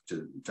itself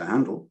to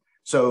handle.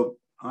 So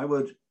I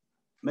would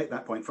make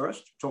that point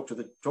first, talk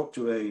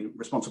to a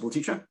responsible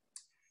teacher,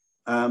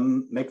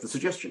 make the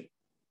suggestion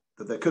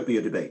that there could be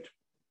a debate.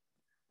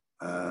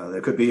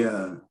 There could be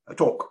a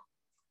talk.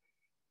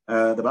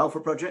 The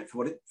Balfour Project,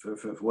 for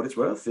what it's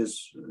worth,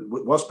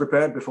 was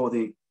prepared before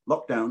the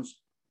lockdowns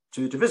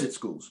to visit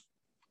schools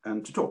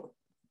and to talk.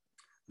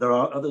 There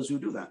are others who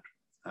do that.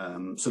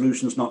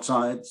 Solutions Not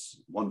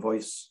Sides, One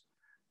Voice,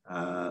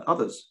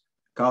 others.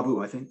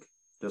 Kabu, I think,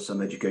 does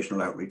some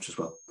educational outreach as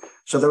well.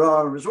 So there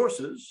are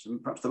resources,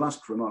 and perhaps the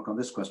last remark on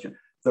this question,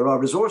 there are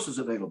resources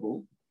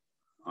available.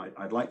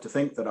 I'd like to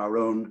think that our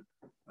own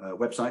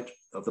website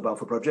of the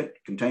Balfour Project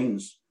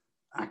contains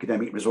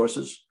academic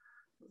resources.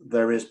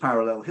 There is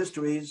Parallel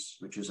Histories,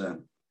 which is a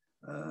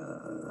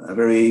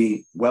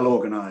very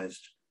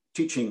well-organized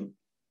teaching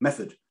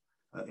method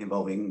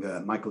involving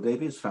Michael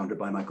Davies, founded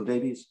by Michael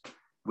Davies,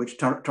 which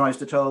tries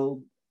to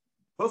tell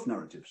both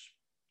narratives.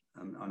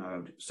 And I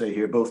would say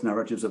here both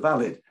narratives are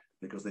valid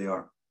because they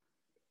are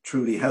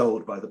truly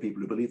held by the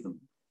people who believe them.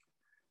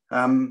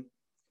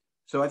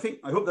 So I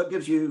hope that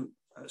gives you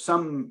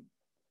some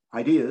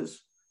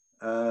ideas.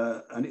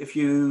 And if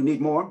you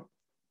need more,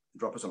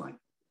 drop us a line.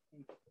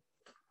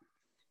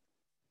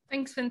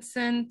 Thanks,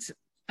 Vincent.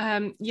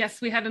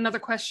 Yes, we had another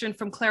question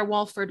from Claire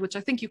Walford, which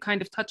I think you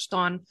kind of touched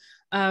on,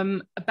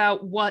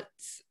 about what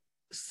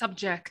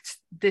subject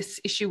this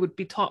issue would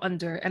be taught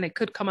under. And it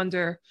could come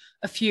under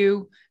a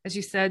few, as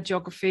you said,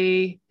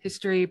 geography,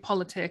 history,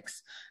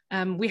 politics.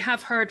 We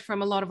have heard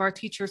from a lot of our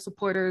teacher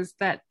supporters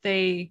that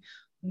they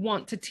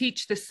want to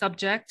teach this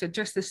subject,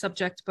 address this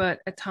subject, but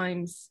at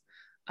times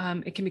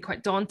it can be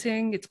quite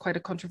daunting. It's quite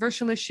a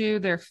controversial issue.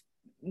 They're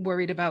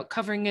worried about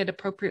covering it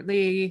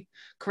appropriately,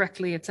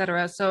 correctly,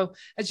 etc. So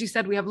as you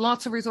said, we have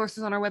lots of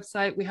resources on our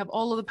website. We have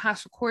all of the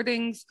past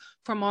recordings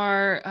from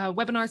our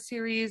webinar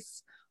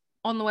series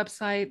on the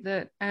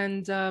website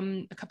and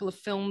a couple of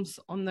films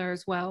on there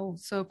as well.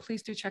 So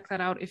please do check that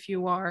out if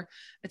you are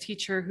a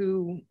teacher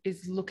who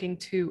is looking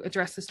to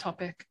address this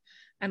topic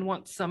and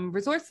want some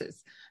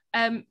resources.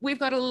 We've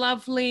got a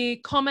lovely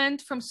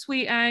comment from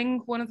Sui Ang,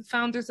 one of the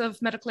founders of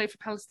Medical Aid for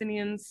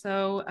Palestinians.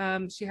 So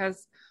she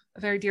has a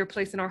very dear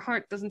place in our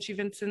heart, doesn't she,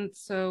 Vincent?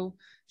 So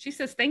she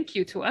says thank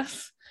you to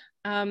us.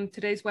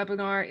 Today's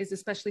webinar is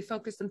especially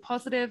focused and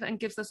positive and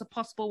gives us a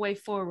possible way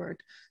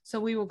forward. So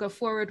we will go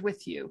forward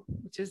with you,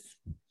 which is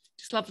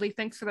just lovely.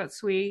 Thanks for that,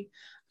 Sui.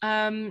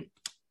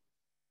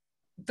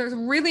 There's a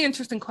really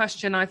interesting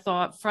question, I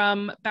thought,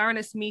 from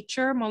Baroness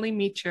Meacher, Molly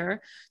Meacher.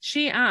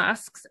 She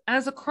asks,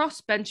 as a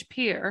crossbench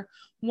peer,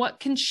 what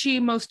can she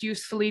most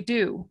usefully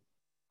do?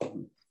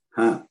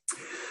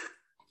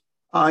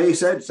 I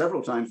said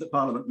several times that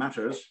Parliament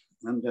matters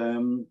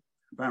and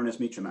Baroness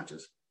Meacher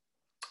matters.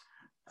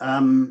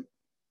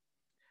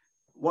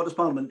 what does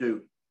Parliament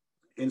do?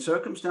 In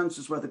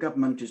circumstances where the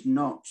government is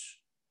not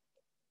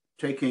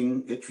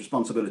taking its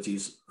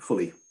responsibilities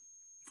fully,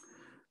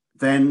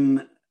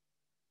 then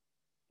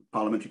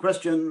parliamentary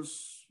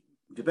questions,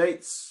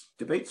 debates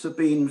have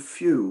been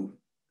few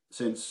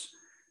since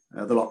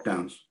the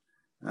lockdowns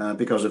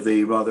because of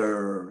the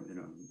rather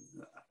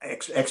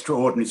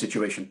extraordinary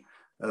situation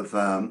of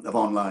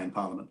online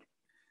Parliament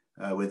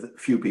with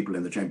few people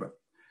in the chamber.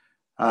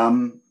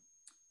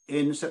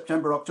 In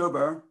September,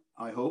 October,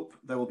 I hope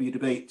there will be a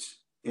debate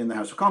in the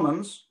House of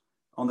Commons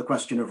on the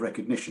question of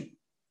recognition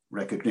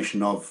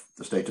of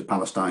the state of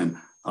Palestine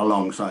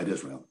alongside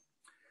Israel.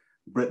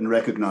 Britain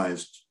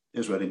recognized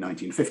Israel in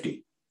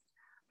 1950.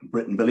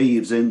 Britain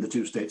believes in the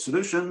two-state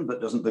solution, but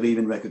doesn't believe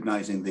in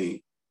recognizing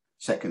the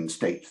second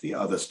state, the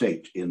other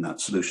state in that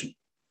solution.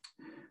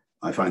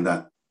 I find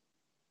that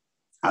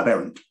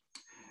aberrant.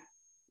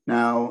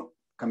 Now,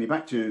 coming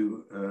back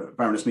to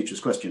Baroness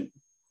Meacher's question,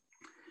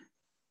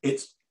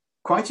 it's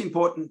quite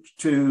important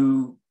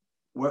to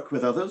work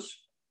with others.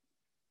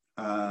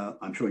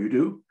 I'm sure you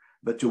do,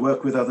 but to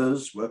work with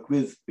others, work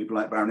with people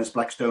like Baroness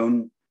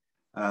Blackstone,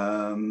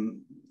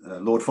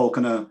 Lord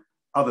Falconer,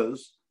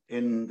 others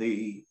in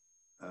the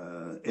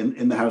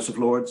House of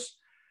Lords,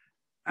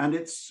 and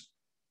it's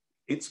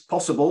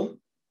possible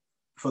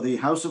for the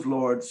House of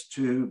Lords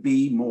to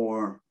be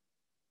more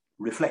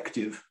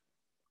reflective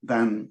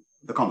than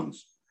the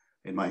Commons,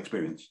 in my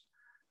experience.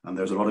 And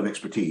there's a lot of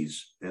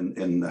expertise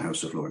in the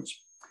House of Lords.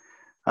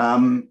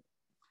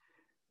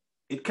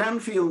 It can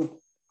feel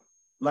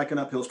like an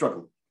uphill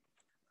struggle.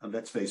 And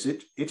let's face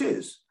it, it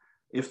is.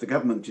 If the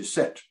government is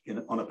set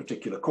on a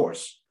particular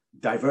course,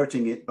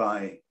 diverting it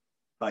by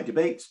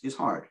debates is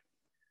hard.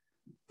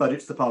 But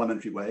it's the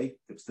parliamentary way,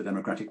 it's the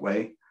democratic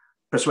way.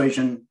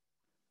 Persuasion,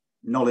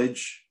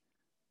 knowledge,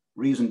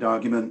 reasoned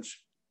argument,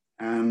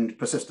 and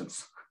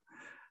persistence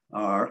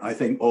are, I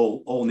think,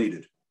 all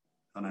needed.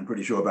 And I'm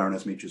pretty sure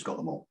Baroness Meacher's got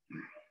them all.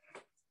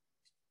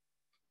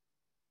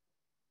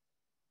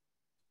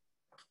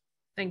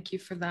 Thank you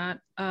for that.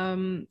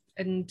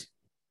 And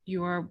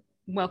you are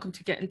welcome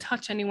to get in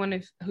touch.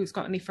 Anyone who's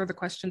got any further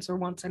questions or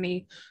wants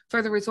any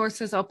further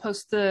resources, I'll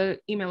post the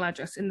email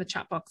address in the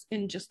chat box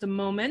in just a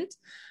moment.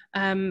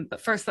 But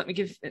first, let me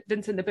give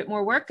Vincent a bit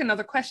more work.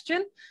 Another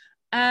question.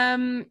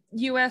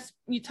 US,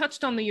 you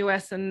touched on the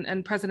US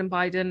and President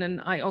Biden,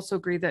 and I also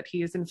agree that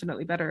he is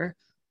infinitely better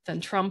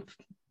than Trump,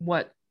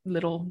 what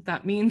little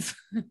that means.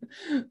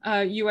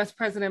 US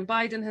President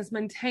Biden has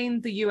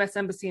maintained the US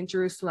Embassy in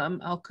Jerusalem,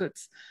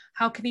 Al-Quds.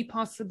 How can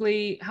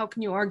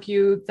you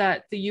argue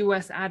that the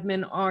US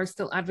admin are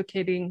still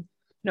advocating,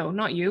 no,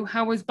 not you,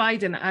 how is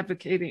Biden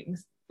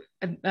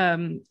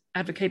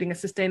advocating a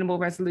sustainable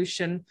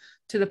resolution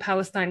to the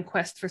Palestine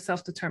quest for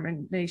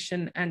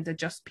self-determination and a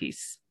just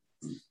peace?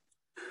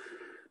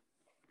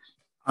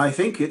 I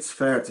think it's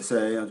fair to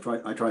say,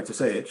 I try to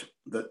say it,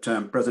 that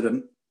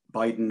President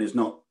Biden is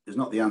not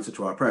the answer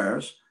to our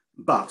prayers,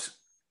 but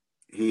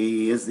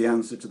he is the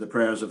answer to the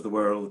prayers of the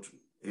world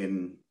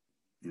in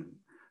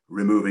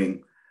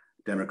removing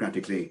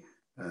democratically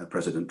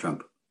President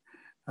Trump.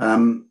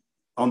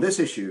 On this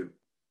issue,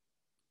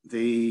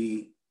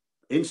 the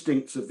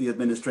instincts of the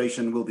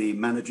administration will be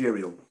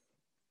managerial.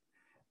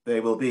 They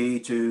will be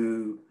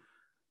to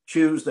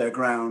choose their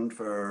ground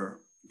for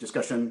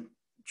discussion,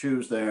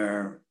 choose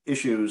their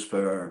issues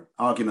for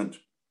argument.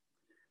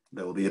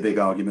 There will be a big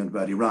argument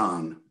about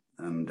Iran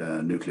and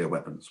nuclear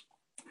weapons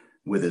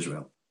with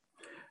Israel.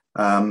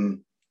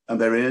 And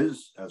there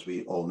is, as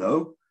we all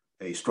know,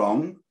 a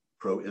strong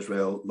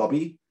pro-Israel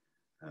lobby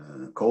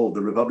called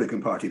the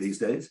Republican Party these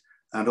days,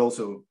 and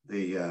also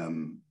the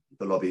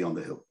lobby on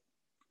the Hill.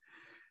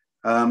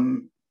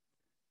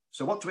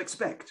 So what to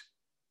expect?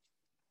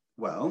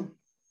 Well,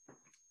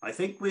 I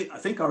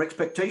think our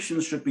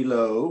expectations should be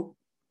low,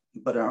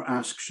 but our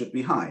ask should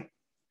be high.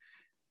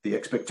 The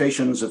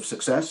expectations of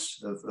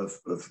success,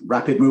 of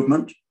rapid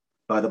movement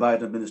by the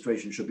Biden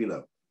administration should be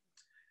low.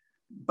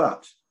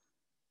 But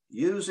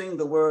using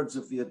the words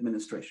of the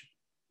administration,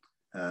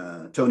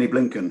 Tony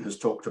Blinken has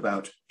talked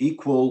about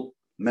equal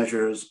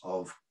measures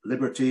of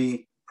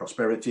liberty,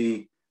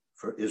 prosperity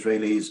for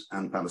Israelis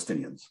and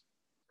Palestinians.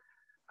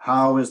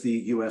 How is the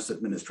US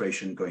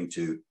administration going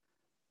to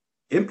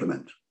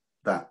implement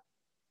that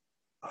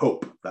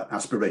hope, that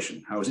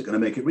aspiration? How is it going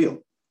to make it real?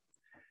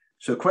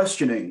 So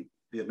questioning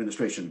the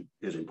administration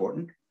is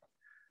important.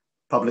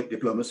 Public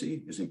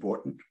diplomacy is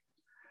important.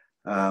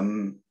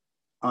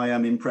 I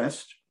am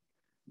impressed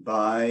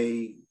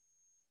by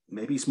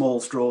maybe small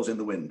straws in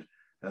the wind.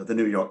 The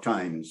New York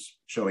Times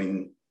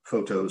showing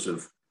photos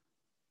of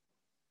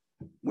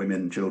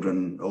women,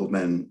 children, old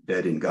men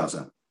dead in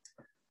Gaza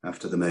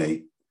after the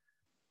May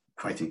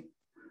fighting.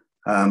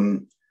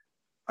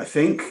 I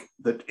think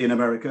that in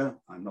America,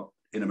 I'm not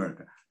in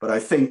America, but I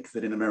think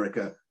that in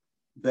America,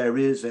 there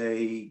is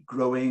a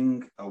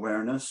growing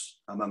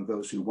awareness among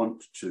those who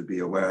want to be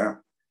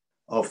aware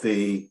of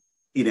the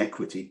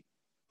inequity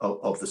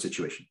of the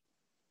situation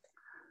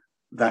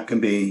that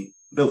can be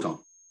built on.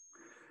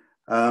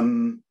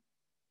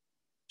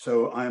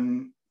 So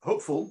I'm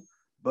hopeful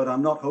but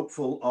I'm not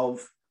hopeful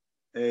of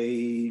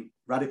a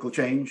radical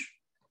change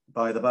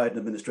by the Biden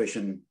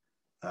administration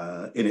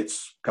in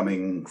its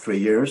coming 3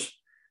 years.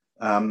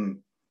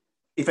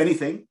 If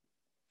anything,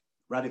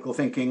 radical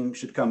thinking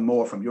should come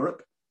more from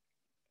Europe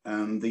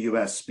and the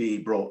US be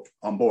brought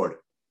on board.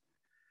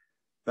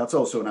 That's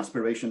also an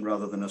aspiration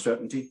rather than a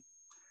certainty.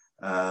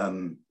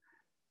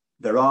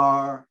 There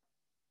are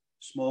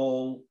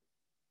small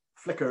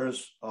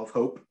flickers of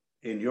hope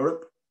in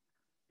Europe,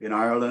 in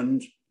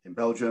Ireland, in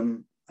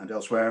Belgium, and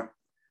elsewhere,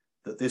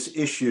 that this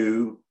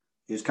issue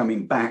is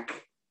coming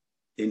back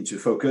into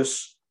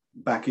focus,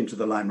 back into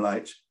the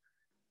limelight,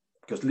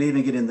 because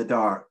leaving it in the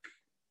dark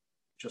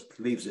just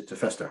leaves it to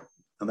fester,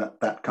 and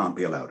that can't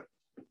be allowed.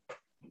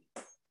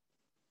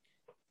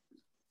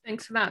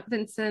 Thanks for that,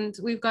 Vincent.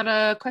 We've got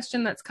a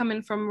question that's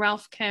coming from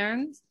Ralph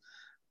Cairns.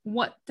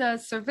 What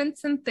does Sir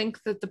Vincent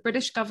think that the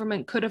British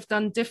government could have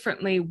done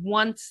differently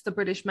once the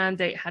British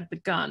mandate had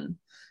begun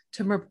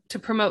to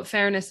promote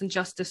fairness and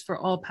justice for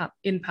all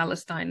in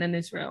Palestine and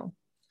Israel?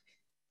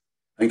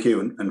 Thank you.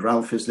 And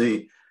Ralph is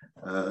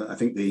I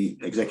think the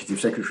executive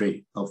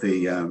secretary of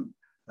the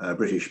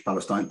British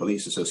Palestine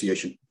Police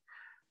Association,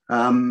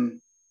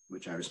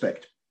 which I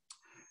respect.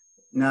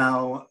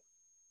 Now,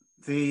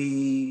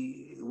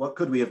 what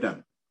could we have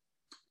done?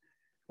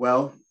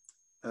 Well,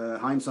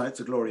 hindsight's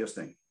a glorious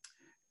thing.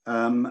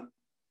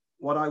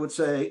 What I would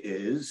say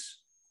is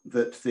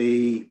that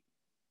the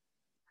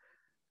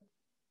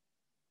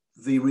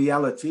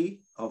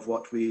reality of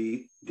what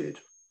we did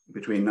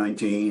between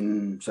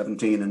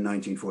 1917 and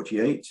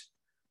 1948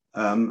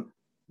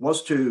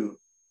 was to,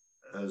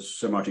 as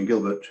Sir Martin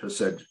Gilbert has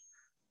said,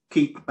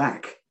 keep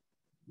back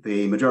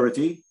the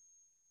majority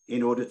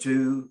in order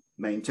to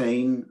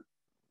maintain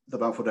the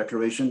Balfour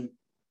Declaration,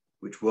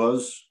 which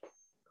was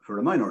for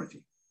a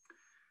minority,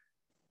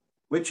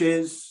 which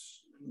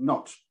is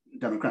not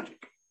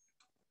democratic.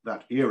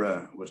 That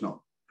era was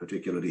not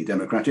particularly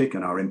democratic,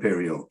 and our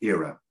imperial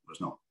era was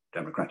not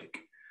democratic.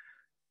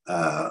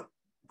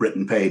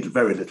 Britain paid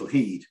very little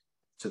heed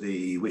to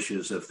the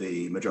wishes of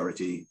the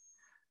majority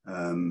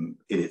in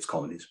its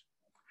colonies.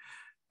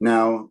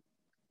 Now,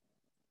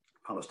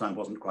 Palestine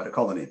wasn't quite a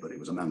colony, but it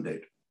was a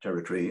mandate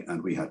territory,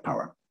 and we had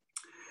power.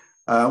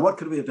 What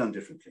could we have done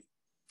differently?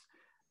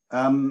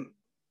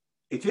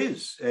 It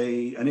is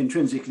an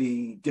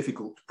intrinsically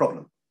difficult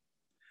problem.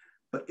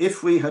 But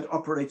if we had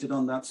operated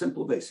on that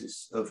simple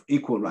basis of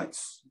equal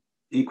rights,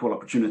 equal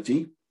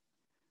opportunity,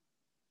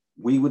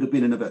 we would have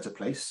been in a better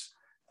place,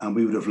 and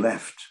we would have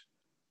left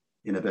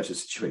in a better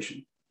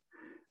situation.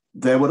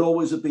 There would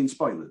always have been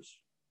spoilers,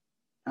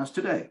 as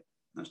today.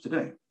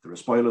 There are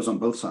spoilers on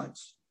both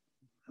sides,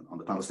 on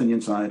the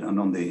Palestinian side and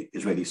on the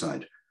Israeli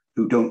side,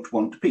 who don't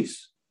want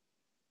peace.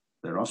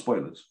 There are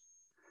spoilers.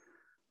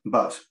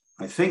 But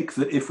I think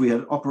that if we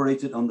had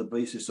operated on the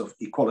basis of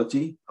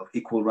equality, of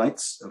equal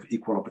rights, of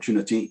equal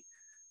opportunity,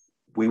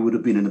 we would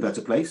have been in a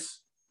better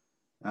place.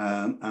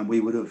 And we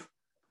would have,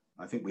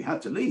 I think we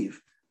had to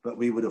leave, but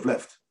we would have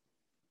left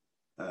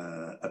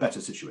a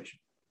better situation.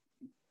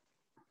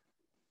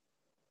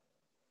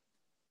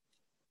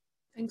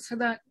 Thanks for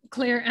that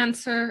clear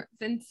answer,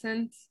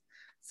 Vincent.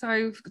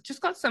 Sorry, we've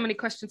just got so many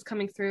questions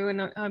coming through,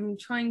 and I'm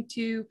trying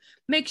to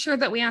make sure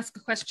that we ask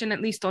a question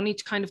at least on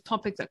each kind of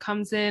topic that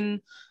comes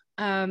in.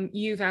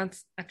 You've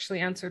actually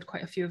answered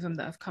quite a few of them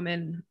that have come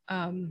in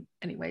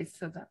anyways,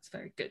 so that's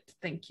very good.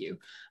 Thank you.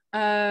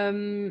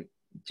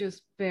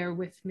 Just bear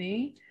with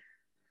me.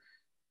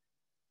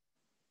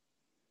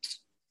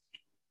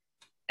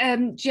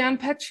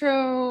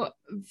 Gianpietro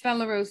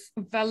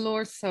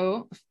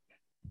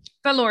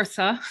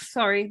Valorsa,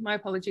 sorry, my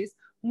apologies.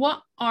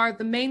 What are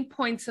the main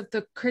points of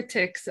the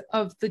critics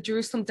of the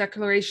Jerusalem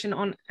Declaration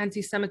on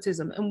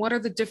anti-Semitism, and what are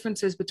the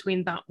differences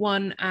between that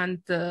one and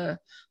the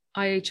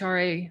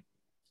IHRA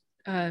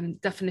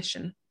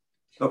definition?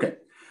 Okay.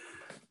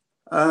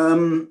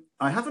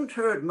 I haven't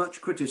heard much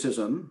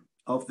criticism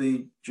of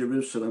the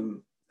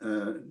Jerusalem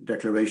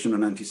Declaration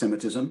on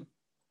anti-Semitism,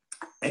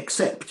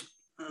 except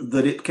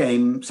that it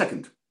came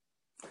second,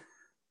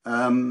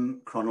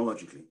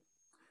 chronologically.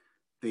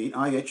 The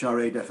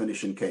IHRA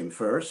definition came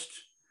first.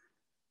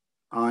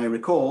 I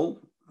recall,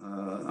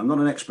 I'm not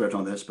an expert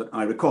on this, but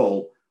I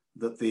recall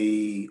that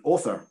the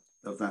author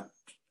of that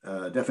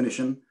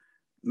definition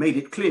made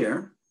it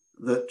clear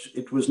that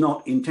it was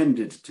not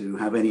intended to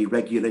have any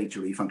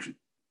regulatory function.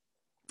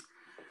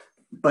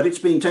 But it's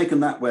being taken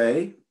that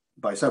way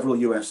by several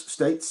US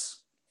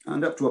states,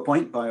 and up to a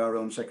point by our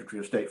own Secretary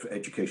of State for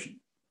Education,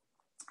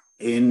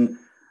 in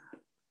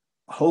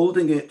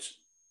holding it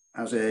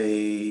as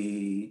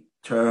a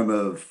term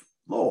of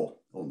law,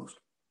 almost.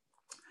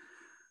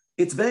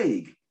 It's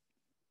vague.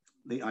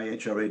 The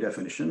IHRA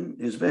definition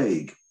is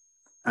vague,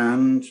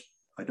 and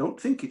I don't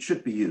think it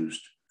should be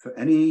used for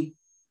any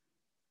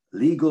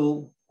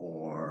legal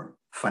or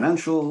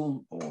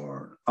financial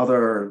or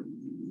other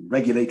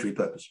regulatory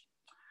purpose.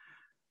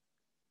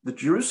 The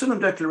Jerusalem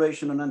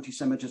Declaration on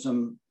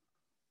anti-Semitism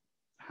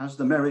has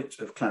the merit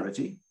of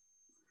clarity.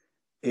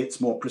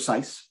 It's more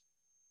precise.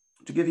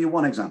 To give you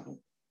one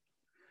example,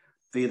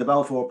 the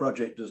Balfour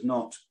Project does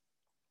not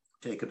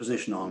take a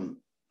position on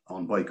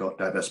boycott,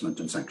 divestment,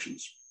 and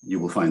sanctions. You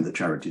will find that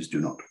charities do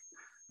not.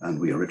 And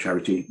we are a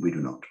charity, we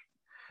do not.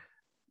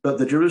 But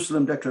the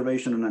Jerusalem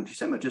Declaration on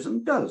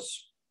Anti-Semitism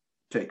does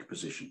take a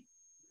position.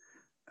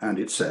 And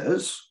it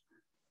says,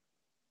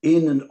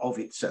 in and of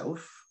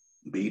itself,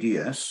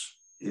 BDS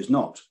is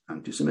not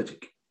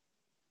anti-Semitic.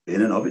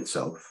 In and of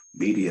itself,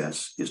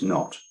 BDS is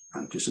not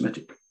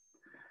anti-Semitic.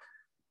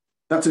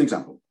 That's an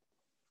example.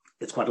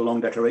 It's quite a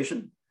long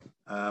declaration.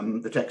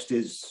 The text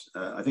is,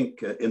 I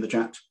think, in the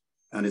chat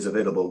and is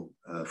available,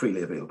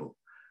 freely available.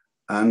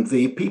 And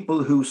the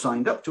people who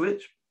signed up to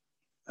it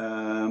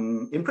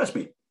impressed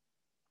me.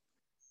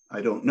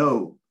 I don't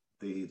know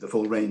the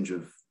full range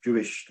of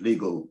Jewish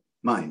legal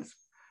minds,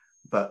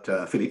 but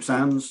Philippe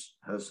Sands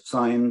has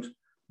signed,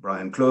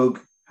 Brian Clough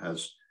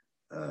has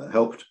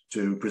helped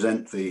to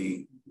present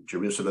the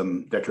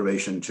Jerusalem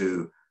Declaration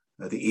to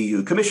the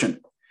EU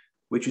Commission,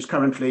 which is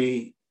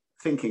currently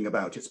thinking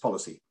about its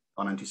policy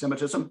on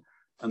anti-Semitism,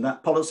 and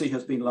that policy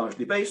has been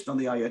largely based on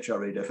the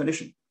IHRA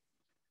definition.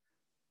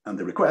 And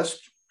the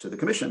request to the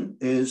Commission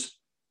is,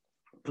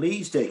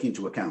 please take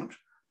into account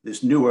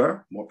this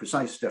newer, more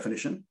precise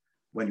definition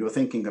when you're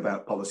thinking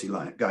about policy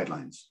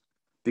guidelines.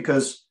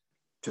 Because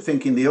to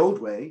think in the old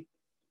way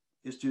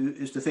is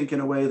to think in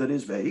a way that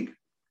is vague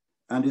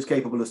and is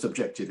capable of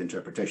subjective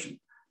interpretation.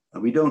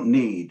 And we don't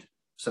need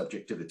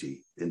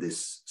subjectivity in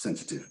this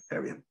sensitive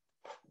area.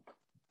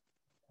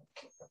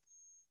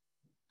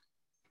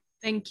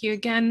 Thank you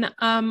again.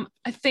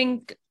 I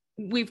think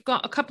we've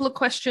got a couple of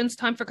questions,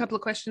 time for a couple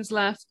of questions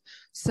left.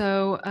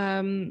 So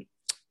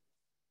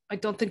I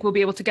don't think we'll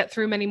be able to get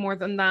through many more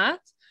than that.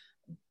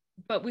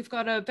 But we've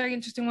got a very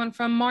interesting one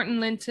from Martin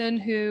Linton,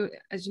 who,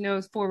 as you know,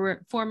 is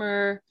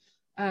former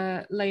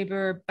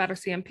Labour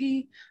Battersea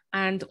MP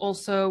and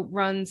also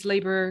runs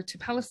Labour to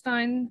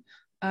Palestine,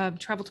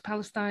 Travel to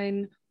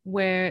Palestine,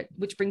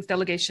 which brings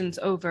delegations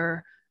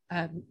over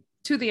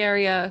to the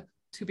area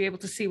to be able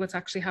to see what's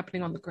actually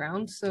happening on the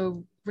ground.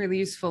 So really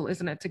useful,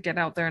 isn't it, to get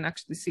out there and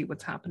actually see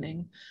what's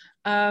happening.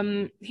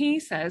 He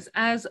says,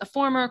 as a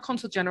former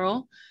Consul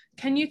General,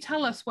 can you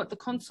tell us what the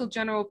Consul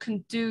General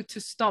can do to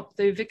stop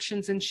the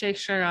evictions in Sheikh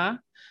Jarrah?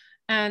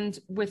 And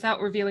without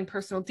revealing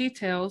personal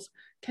details,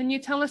 can you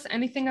tell us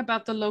anything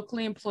about the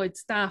locally employed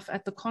staff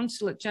at the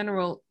Consulate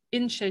General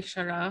in Sheikh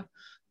Jarrah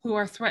who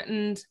are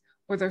threatened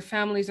or their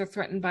families are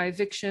threatened by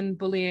eviction,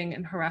 bullying,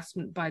 and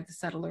harassment by the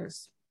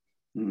settlers?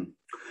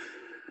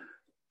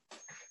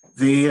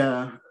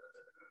 The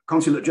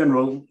Consulate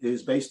General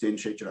is based in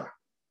Sheikh Jarrah.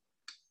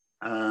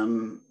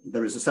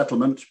 There is a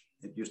settlement,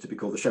 it used to be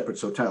called the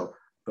Shepherd's Hotel,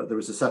 but there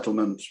is a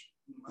settlement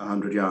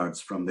 100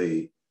 yards from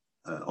the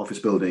office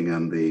building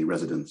and the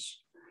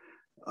residence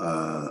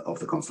of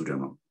the Consul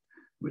General,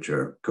 which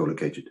are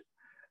co-located.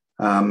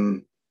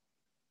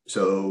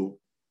 So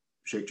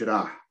Sheikh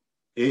Jarrah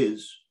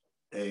is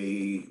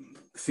a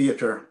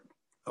theatre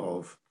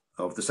of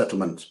the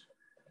settlement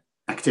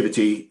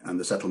activity and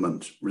the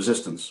settlement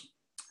resistance.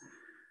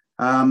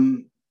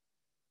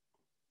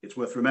 It's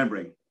worth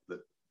remembering that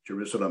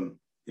Jerusalem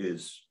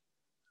is,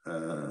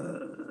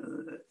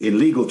 in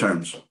legal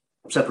terms,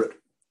 separate,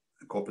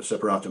 corpus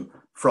separatum,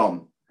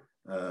 from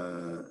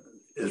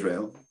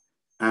Israel,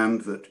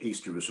 and that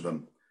East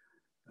Jerusalem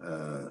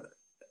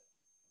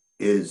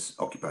is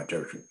occupied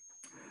territory.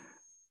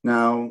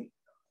 Now,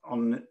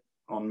 on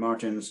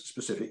Martin's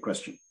specific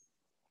question,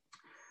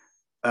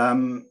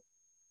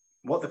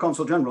 what the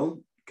Consul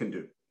General can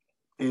do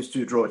is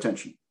to draw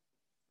attention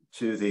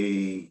to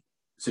the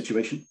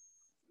situation.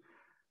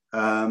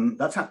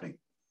 That's happening.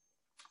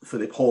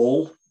 Philip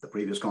Hall, the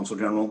previous Consul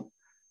General,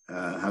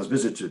 has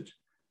visited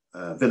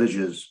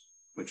villages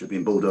which have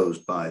been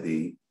bulldozed by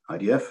the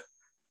IDF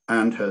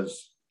and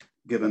has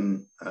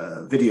given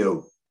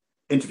video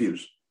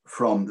interviews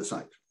from the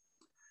site.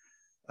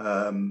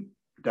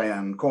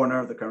 Diane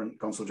Corner, the current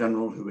Consul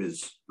General, who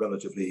is a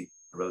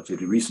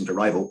relatively recent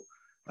arrival,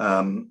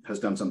 has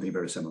done something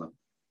very similar.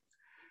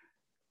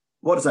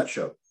 What does that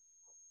show?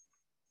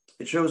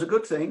 It shows a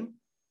good thing,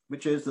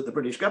 which is that the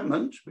British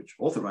government, which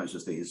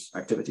authorizes these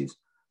activities,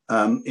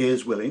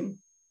 is willing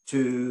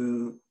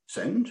to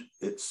send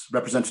its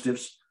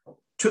representatives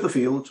to the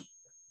field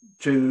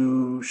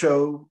to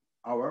show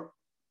our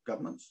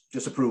government's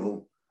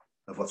disapproval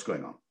of what's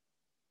going on,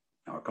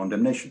 our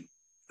condemnation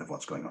of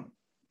what's going on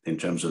in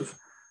terms of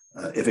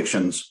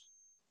evictions,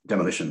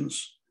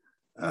 demolitions,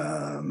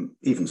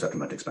 even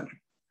settlement expansion.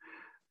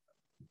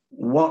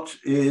 What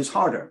is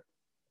harder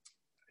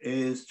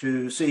is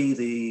to see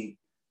the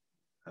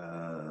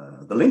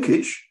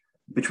linkage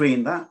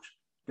between that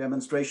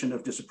demonstration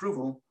of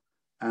disapproval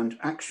and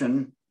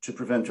action to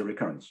prevent a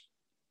recurrence.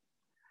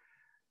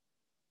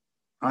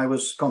 I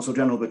was Consul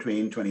General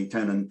between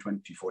 2010 and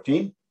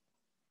 2014.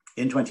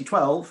 In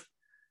 2012,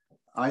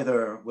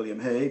 either William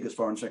Hague as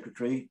Foreign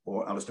Secretary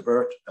or Alistair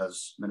Burt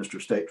as Minister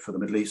of State for the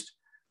Middle East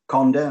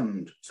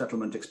condemned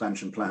settlement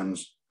expansion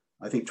plans,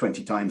 I think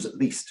 20 times at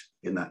least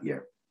in that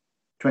year,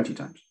 20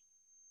 times.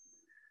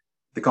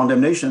 The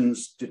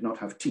condemnations did not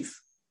have teeth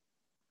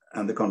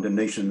and the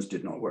condemnations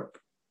did not work.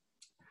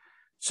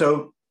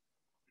 So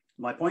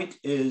my point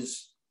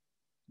is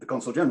the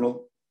Consul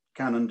General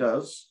can and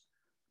does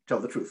tell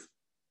the truth,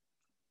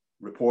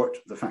 report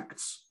the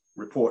facts,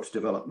 report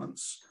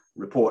developments,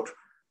 report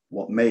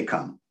what may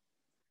come,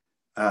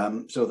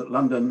 so that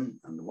London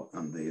and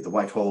the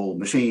Whitehall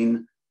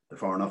machine, the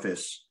Foreign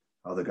Office,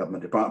 other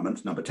government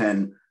departments, number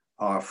 10,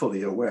 are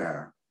fully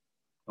aware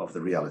of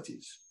the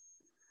realities.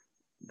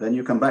 Then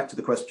you come back to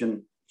the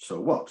question, so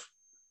what?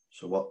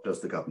 So what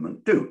does the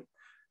government do?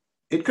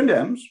 It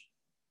condemns,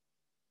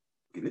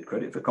 give it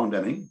credit for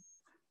condemning,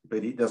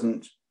 but it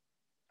doesn't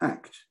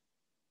act.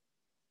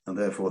 And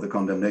therefore the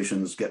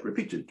condemnations get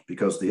repeated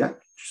because the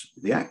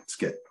acts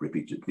get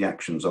repeated, the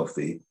actions of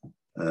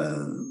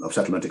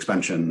settlement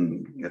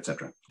expansion,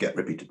 etc., get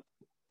repeated.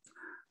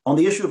 On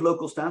the issue of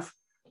local staff,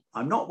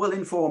 I'm not well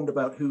informed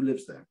about who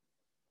lives there.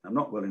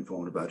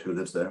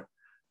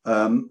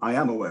 I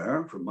am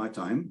aware from my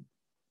time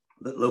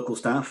that local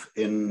staff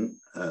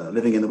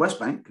living in the West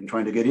Bank and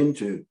trying to get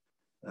into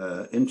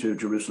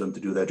Jerusalem to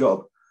do their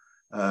job,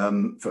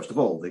 first of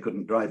all, they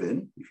couldn't drive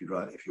in. If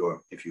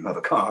you have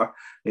a car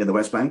in the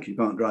West Bank, you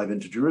can't drive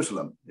into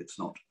Jerusalem. It's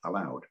not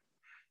allowed.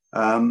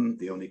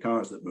 The only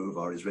cars that move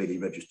are Israeli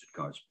registered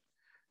cars.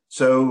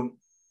 So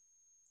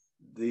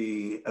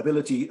the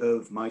ability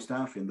of my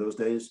staff in those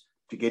days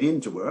to get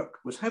into work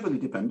was heavily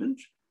dependent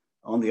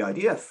on the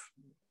IDF,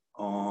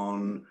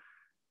 on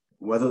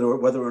whether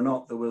or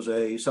not there was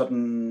a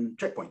sudden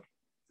checkpoint,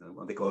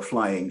 what they call a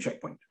flying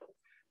checkpoint,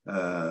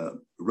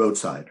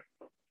 roadside,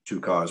 2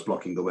 cars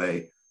blocking the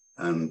way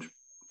and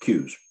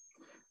queues.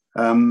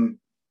 So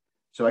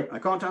I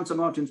can't answer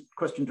Martin's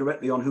question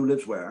directly on who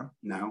lives where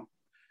now,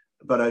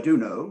 but I do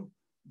know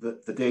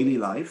that the daily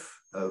life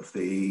of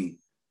the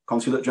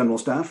Consulate General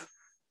staff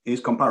is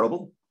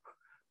comparable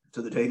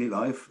to the daily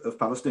life of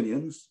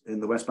Palestinians in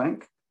the West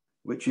Bank,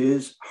 which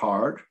is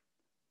hard,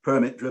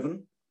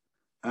 permit-driven,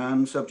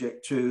 and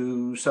subject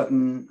to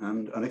sudden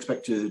and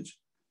unexpected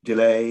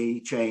delay,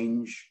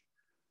 change.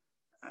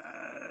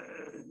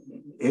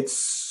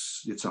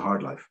 It's a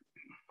hard life.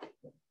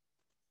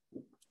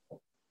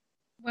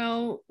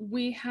 Well,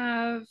 we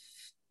have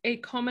a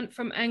comment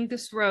from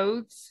Angus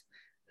Rhodes,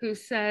 who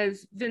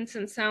says,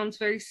 Vincent sounds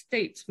very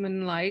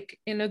statesman-like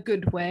in a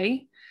good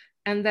way,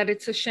 and that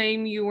it's a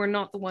shame you were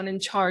not the one in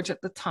charge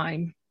at the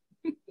time,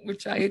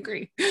 which I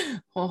agree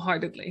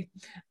wholeheartedly.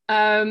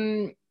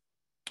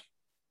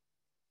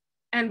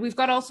 And we've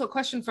got also a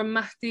question from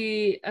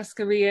Mahdi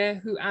Askaria,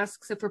 who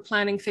asks if we're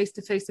planning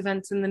face-to-face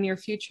events in the near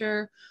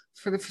future.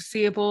 For the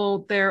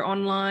foreseeable, they're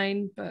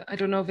online, but I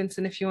don't know,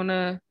 Vincent, if you want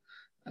to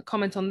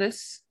comment on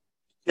this.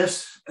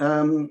 Yes,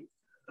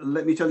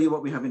 let me tell you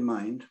what we have in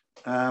mind.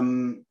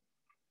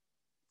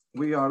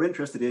 We are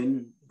interested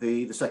in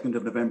the 2nd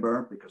of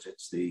November, because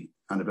it's the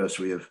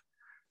anniversary of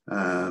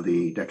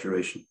the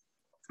declaration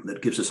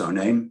that gives us our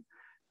name.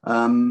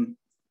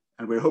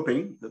 And we're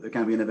hoping that there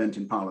can be an event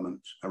in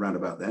Parliament around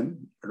about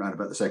then, around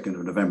about the 2nd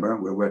of November.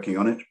 We're working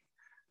on it.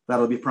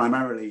 That'll be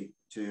primarily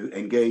to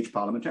engage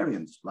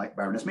parliamentarians like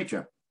Baroness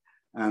Meacher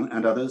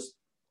and others,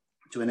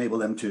 to enable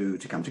them to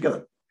come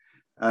together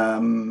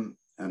and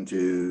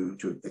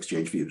to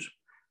exchange views.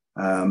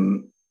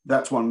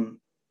 That's one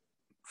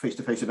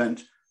face-to-face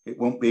event. It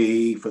won't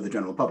be for the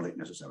general public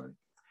necessarily.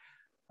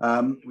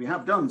 We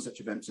have done such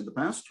events in the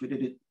past. We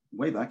did it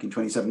way back in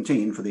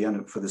 2017 for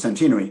the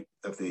centenary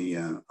of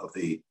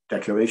the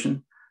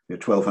declaration. We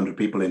had 1,200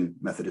 people in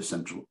Methodist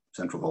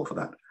Central Hall for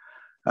that.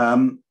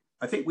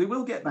 I think we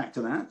will get back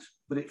to that,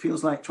 but it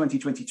feels like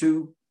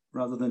 2022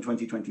 rather than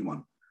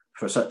 2021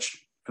 for such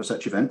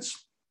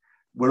events.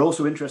 We're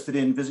also interested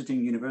in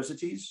visiting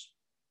universities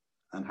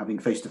and having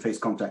face-to-face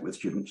contact with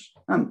students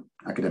and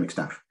academic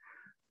staff.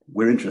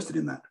 We're interested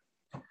in that.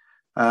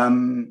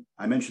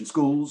 I mentioned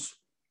schools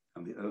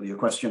and the earlier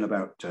question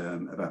about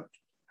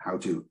how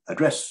to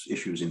address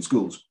issues in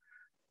schools.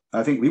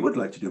 I think we would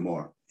like to do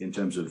more in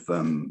terms of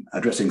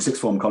addressing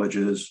sixth form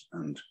colleges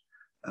and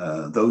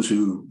those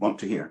who want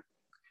to hear,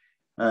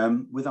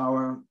 with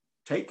our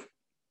take,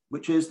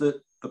 which is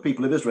that the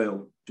people of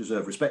Israel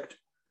deserve respect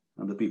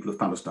and the people of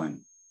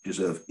Palestine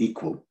deserve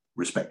equal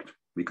respect.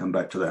 We come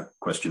back to that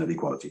question of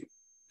equality.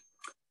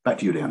 Back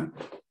to you, Diana.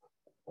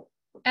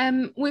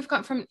 We've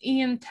got from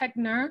Ian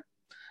Tegner.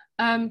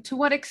 To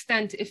what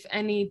extent, if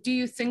any, do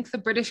you think the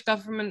British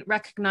government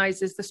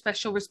recognises the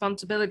special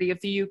responsibility of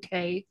the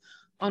UK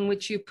on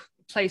which you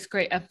place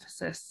great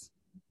emphasis?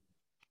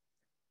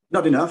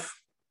 Not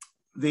enough.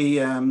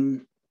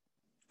 The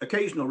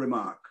occasional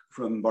remark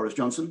from Boris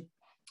Johnson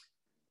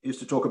is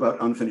to talk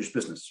about unfinished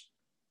business,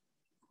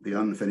 the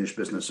unfinished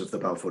business of the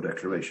Balfour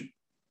Declaration.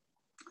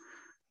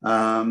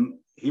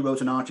 He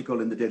wrote an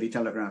article in the Daily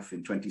Telegraph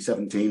in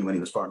 2017 when he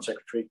was Foreign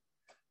Secretary,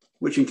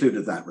 which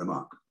included that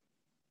remark.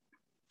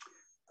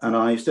 And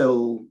I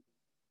still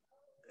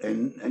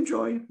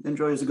enjoy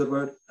is a good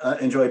word,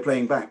 enjoy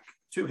playing back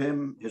to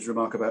him his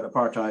remark about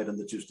apartheid and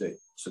the two-state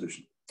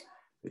solution.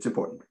 It's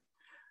important.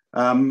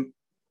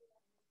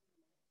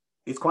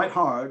 It's quite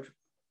hard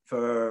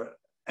for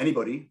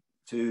anybody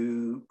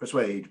to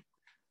persuade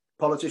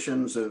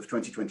politicians of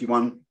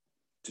 2021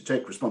 to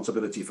take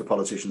responsibility for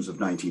politicians of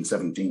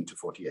 1917 to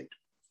 48.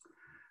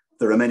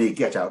 There are many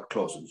get-out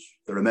clauses.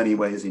 There are many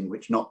ways in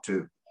which not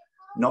to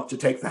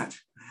take that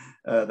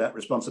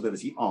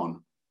responsibility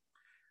on.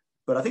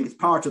 But I think it's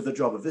part of the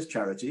job of this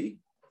charity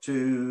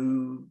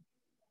to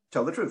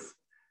tell the truth,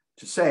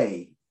 to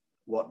say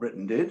what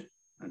Britain did,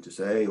 and to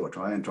say, or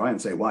try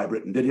and say why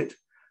Britain did it,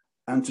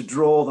 and to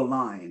draw the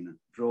line,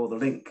 draw the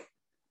link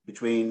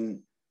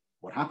between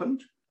what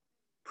happened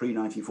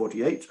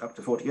pre-1948 up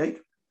to 48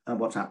 and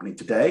what's happening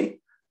today,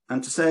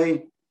 and to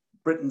say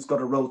Britain's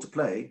got a role to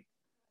play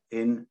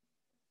in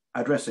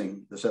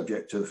addressing the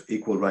subject of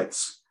equal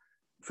rights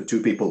for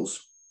two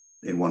peoples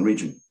in one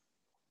region.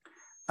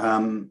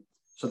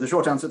 So the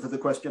short answer to the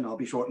question, I'll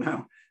be short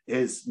now,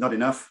 is not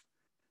enough.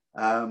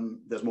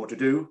 There's more to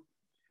do.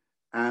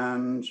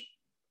 And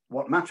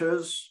what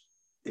matters,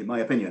 in my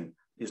opinion,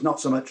 is not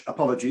so much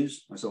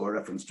apologies. I saw a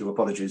reference to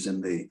apologies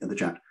in the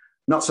chat.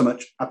 Not so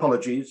much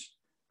apologies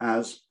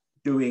as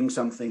doing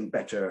something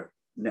better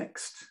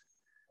next.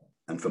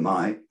 And for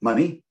my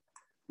money,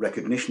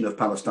 recognition of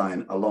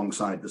Palestine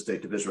alongside the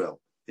State of Israel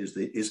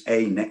is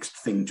a next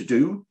thing to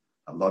do,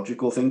 a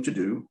logical thing to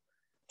do,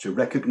 to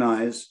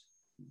recognize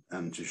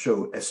and to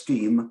show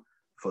esteem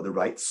for the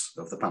rights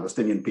of the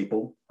Palestinian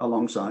people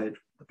alongside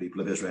the people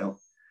of Israel,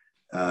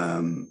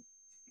 and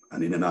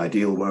in an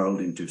ideal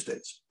world in two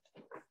states.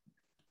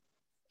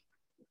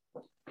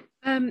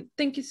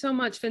 Thank you so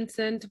much,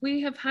 Vincent.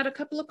 We have had a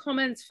couple of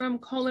comments from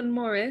Colin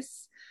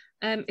Morris.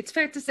 It's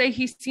fair to say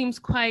he seems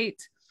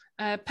quite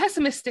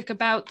pessimistic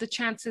about the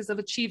chances of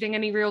achieving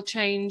any real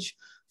change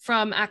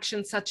from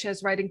actions such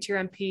as writing to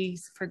your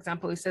MPs. For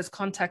example, he says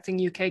contacting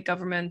UK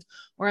government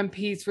or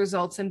MPs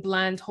results in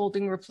bland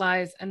holding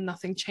replies and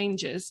nothing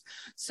changes.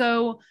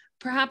 So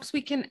perhaps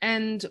we can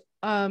end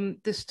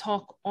this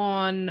talk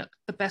on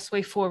the best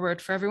way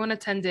forward for everyone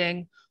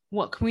attending.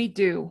 What can we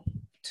do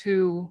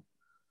to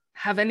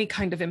have any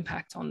kind of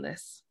impact on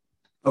this?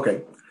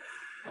 Okay.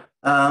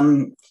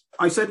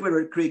 I said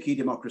we're a creaky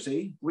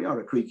democracy. We are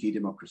a creaky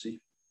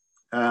democracy.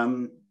 I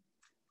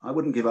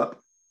wouldn't give up.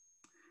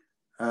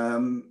 I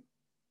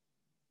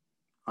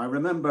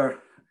remember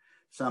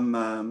some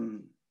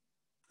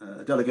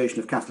a delegation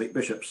of Catholic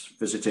bishops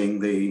visiting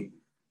the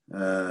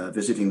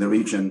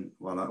region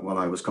while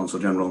I was Consul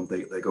General.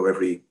 They go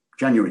every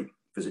January,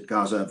 visit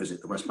Gaza,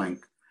 visit the West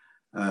Bank,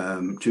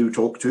 to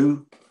talk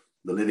to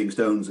the living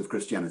stones of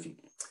Christianity,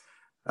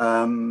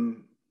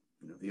 the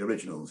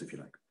originals, if you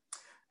like.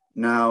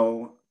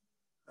 Now,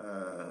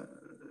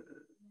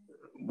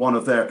 one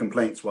of their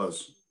complaints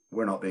was,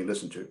 we're not being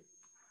listened to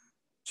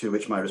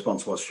which my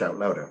response was, shout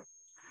louder.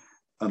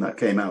 And that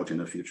came out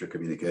in a future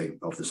communique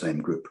of the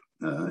same group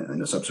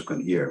in a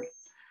subsequent year.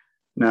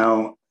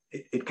 Now,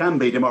 it can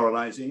be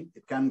demoralizing,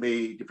 it can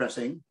be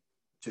depressing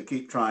to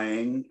keep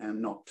trying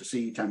and not to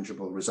see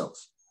tangible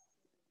results.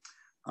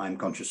 I'm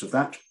conscious of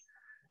that.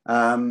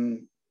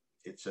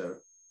 It's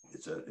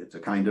a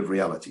kind of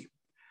reality.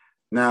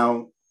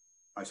 Now,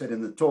 I said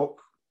in the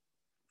talk,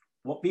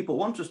 what people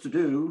want us to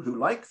do who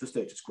like the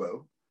status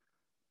quo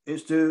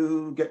is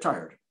to get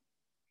tired,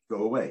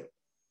 go away,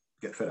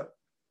 get fed up.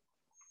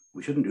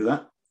 We shouldn't do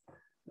that.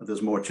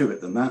 There's more to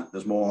it than that.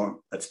 There's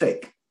more at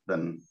stake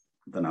than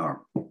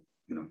our,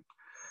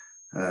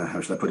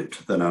 how shall I put it,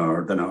 than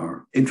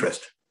our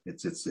interest.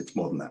 It's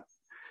more than that.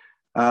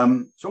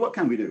 So what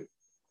can we do?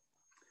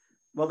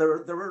 Well, there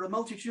are a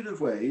multitude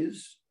of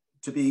ways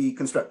to be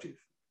constructive.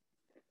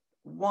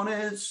 One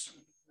is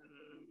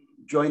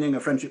joining a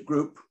friendship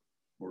group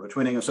or a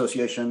twinning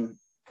association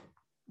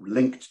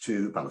linked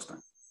to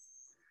Palestine.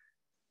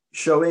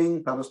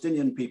 Showing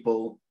Palestinian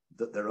people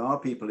that there are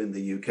people in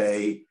the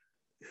UK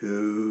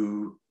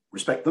who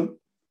respect them,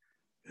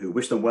 who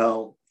wish them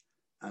well,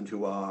 and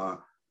who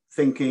are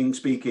thinking,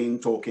 speaking,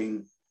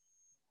 talking,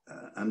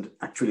 and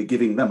actually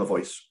giving them a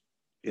voice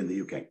in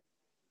the UK,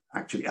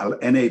 actually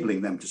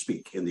enabling them to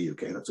speak in the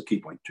UK. That's a key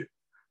point too,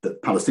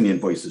 that Palestinian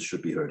voices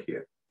should be heard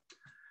here.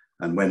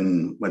 And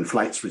when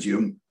flights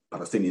resume,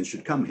 Palestinians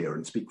should come here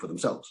and speak for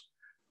themselves.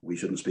 We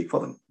shouldn't speak for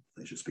them.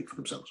 They should speak for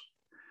themselves.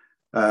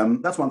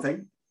 That's one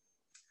thing.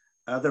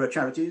 There are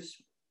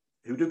charities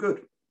who do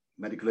good.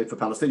 Medical Aid for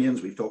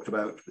Palestinians, we've talked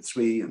about with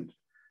SWE, and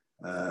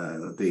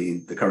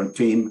the current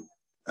team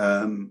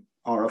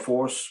are a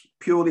force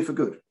purely for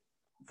good.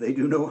 They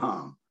do no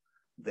harm.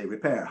 They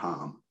repair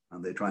harm,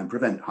 and they try and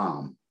prevent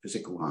harm,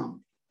 physical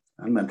harm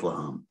and mental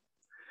harm.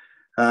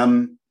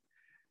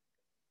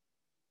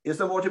 Is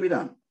there more to be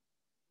done?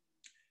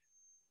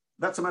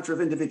 That's a matter of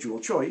individual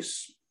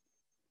choice.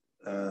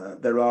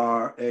 There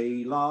are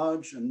a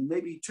large, and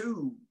maybe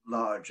too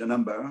large a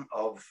number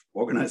of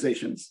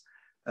organizations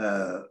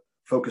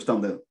focused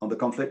on the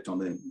conflict,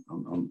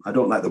 on I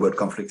don't like the word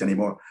conflict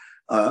anymore,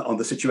 on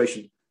the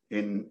situation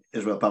in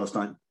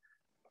Israel-Palestine.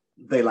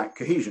 They lack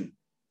cohesion.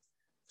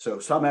 So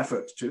some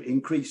effort to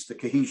increase the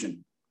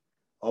cohesion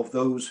of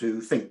those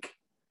who think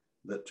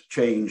that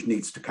change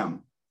needs to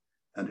come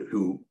and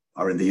who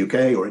are in the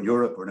UK or in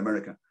Europe or in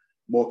America,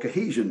 more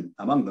cohesion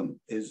among them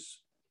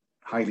is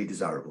highly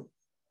desirable.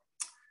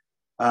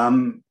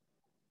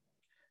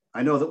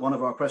 I know that one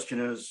of our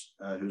questioners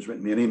who's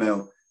written me an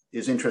email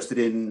is interested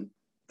in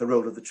the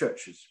role of the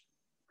churches.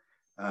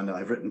 And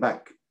I've written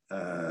back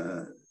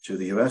to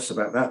the US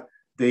about that.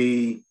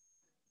 The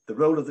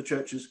role of the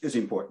churches is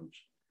important.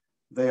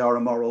 They are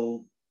a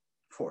moral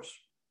force.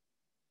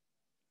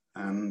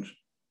 And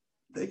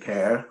they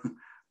care,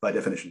 by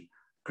definition,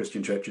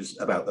 Christian churches,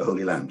 about the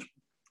Holy Land,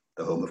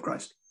 the home of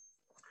Christ.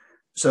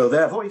 So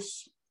their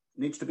voice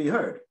needs to be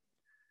heard.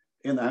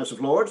 In the House of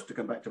Lords, to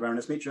come back to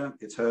Baroness Meacher,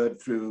 it's heard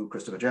through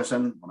Christopher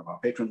Jessen, one of our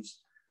patrons,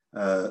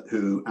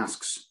 who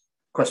asks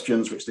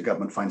questions which the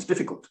government finds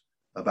difficult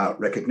about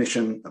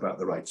recognition, about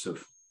the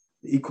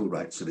equal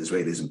rights of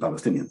Israelis and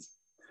Palestinians.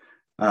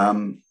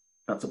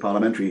 That's a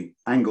parliamentary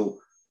angle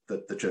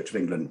that the Church of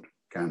England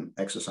can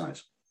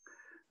exercise.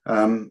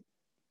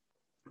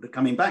 But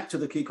coming back to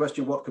the key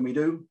question, what can we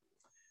do?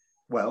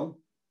 Well,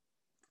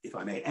 if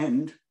I may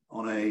end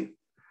on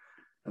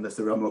unless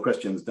there are more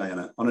questions,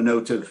 Diana, on a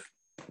note of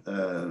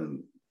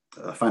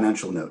a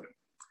financial note.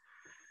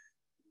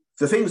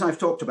 The things I've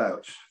talked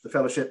about, the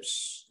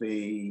fellowships,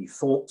 the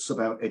thoughts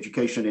about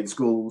education in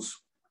schools,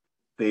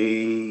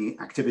 the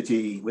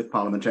activity with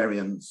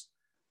parliamentarians,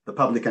 the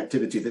public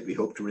activity that we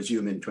hope to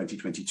resume in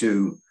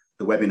 2022,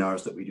 the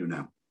webinars that we do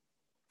now.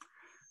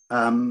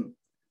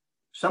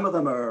 Some of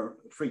them are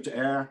free to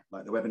air,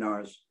 like the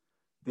webinars.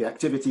 The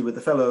activity with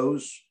the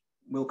fellows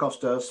will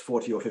cost us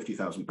 40 or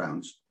 50,000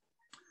 pounds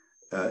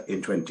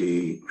in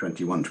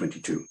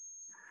 2021-22.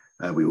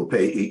 We will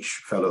pay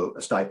each fellow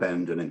a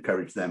stipend and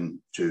encourage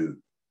them to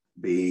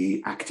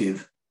be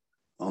active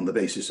on the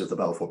basis of the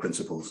Balfour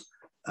Principles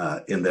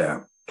in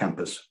their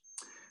campus.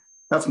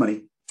 That's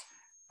money.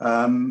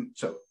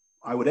 So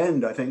I would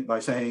end, I think, by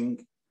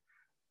saying,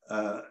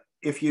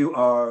 if you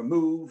are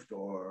moved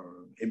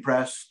or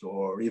impressed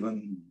or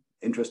even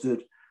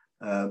interested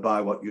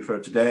by what you've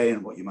heard today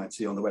and what you might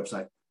see on the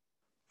website,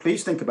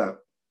 please think about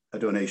a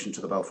donation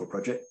to the Balfour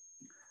Project.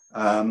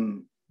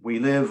 We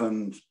live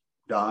and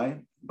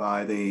die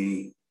by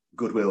the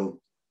goodwill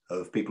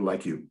of people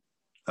like you,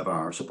 of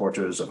our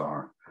supporters, of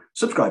our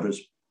subscribers.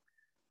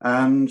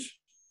 And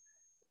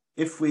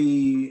if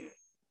we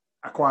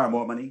acquire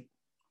more money,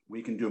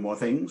 we can do more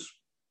things,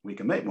 we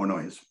can make more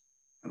noise,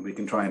 and we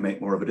can try and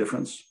make more of a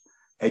difference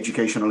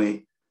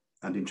educationally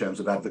and in terms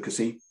of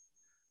advocacy.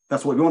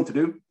 That's what we want to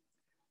do,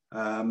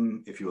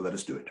 if you will let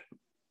us do it.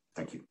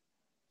 Thank you.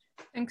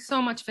 Thanks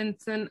so much,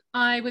 Vincent.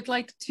 I would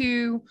like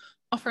to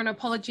offer an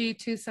apology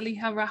to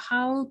Saliha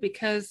Rahal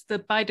because the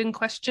Biden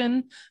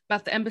question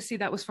about the embassy,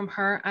 that was from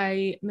her.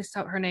 I missed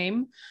out her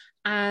name.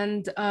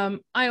 And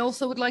I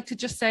also would like to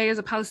just say, as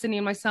a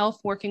Palestinian myself,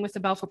 working with the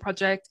Balfour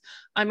Project,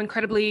 I'm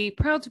incredibly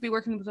proud to be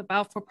working with the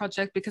Balfour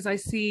Project because I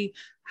see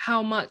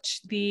how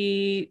much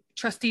the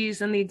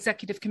trustees and the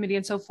executive committee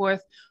and so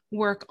forth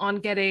work on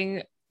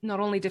getting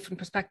not only different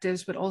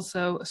perspectives, but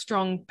also a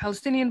strong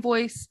Palestinian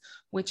voice,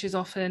 which is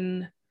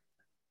often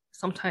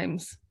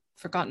sometimes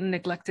forgotten,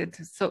 neglected,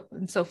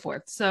 and so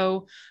forth.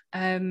 So,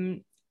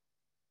 and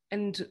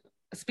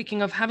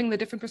speaking of having the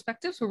different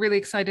perspectives, we're really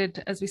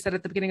excited, as we said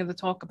at the beginning of the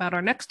talk, about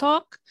our next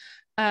talk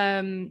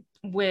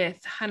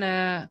with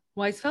Hannah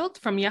Weisfeld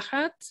from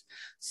Yachat.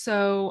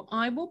 So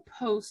I will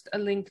post a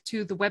link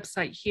to the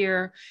website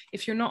here.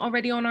 If you're not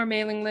already on our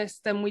mailing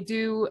list, then we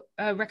do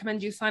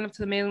recommend you sign up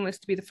to the mailing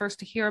list to be the first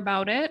to hear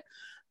about it.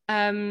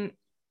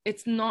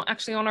 It's not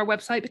actually on our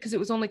website because it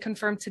was only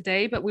confirmed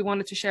today, but we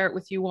wanted to share it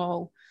with you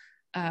all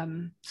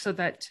so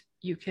that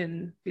you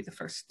can be the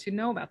first to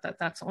know about that.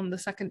 That's on the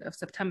 2nd of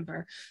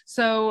September.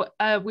 So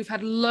we've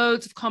had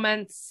loads of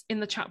comments in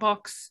the chat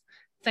box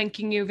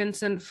thanking you,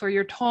 Vincent, for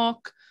your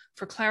talk,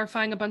 for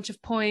clarifying a bunch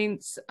of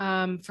points,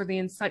 for the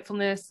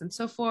insightfulness and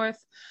so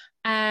forth.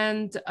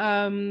 And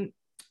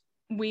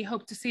we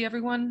hope to see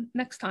everyone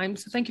next time.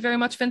 So thank you very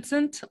much,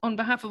 Vincent. On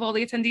behalf of all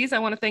the attendees, I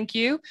want to thank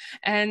you.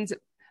 And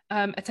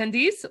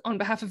attendees, on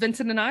behalf of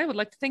Vincent and I, would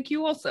like to thank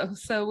you also.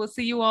 So we'll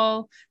see you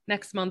all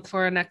next month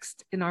for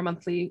in our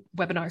monthly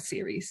webinar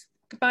series.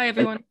 Goodbye,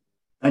 everyone.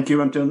 Thank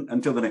you until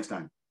the next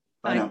time.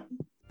 Bye now.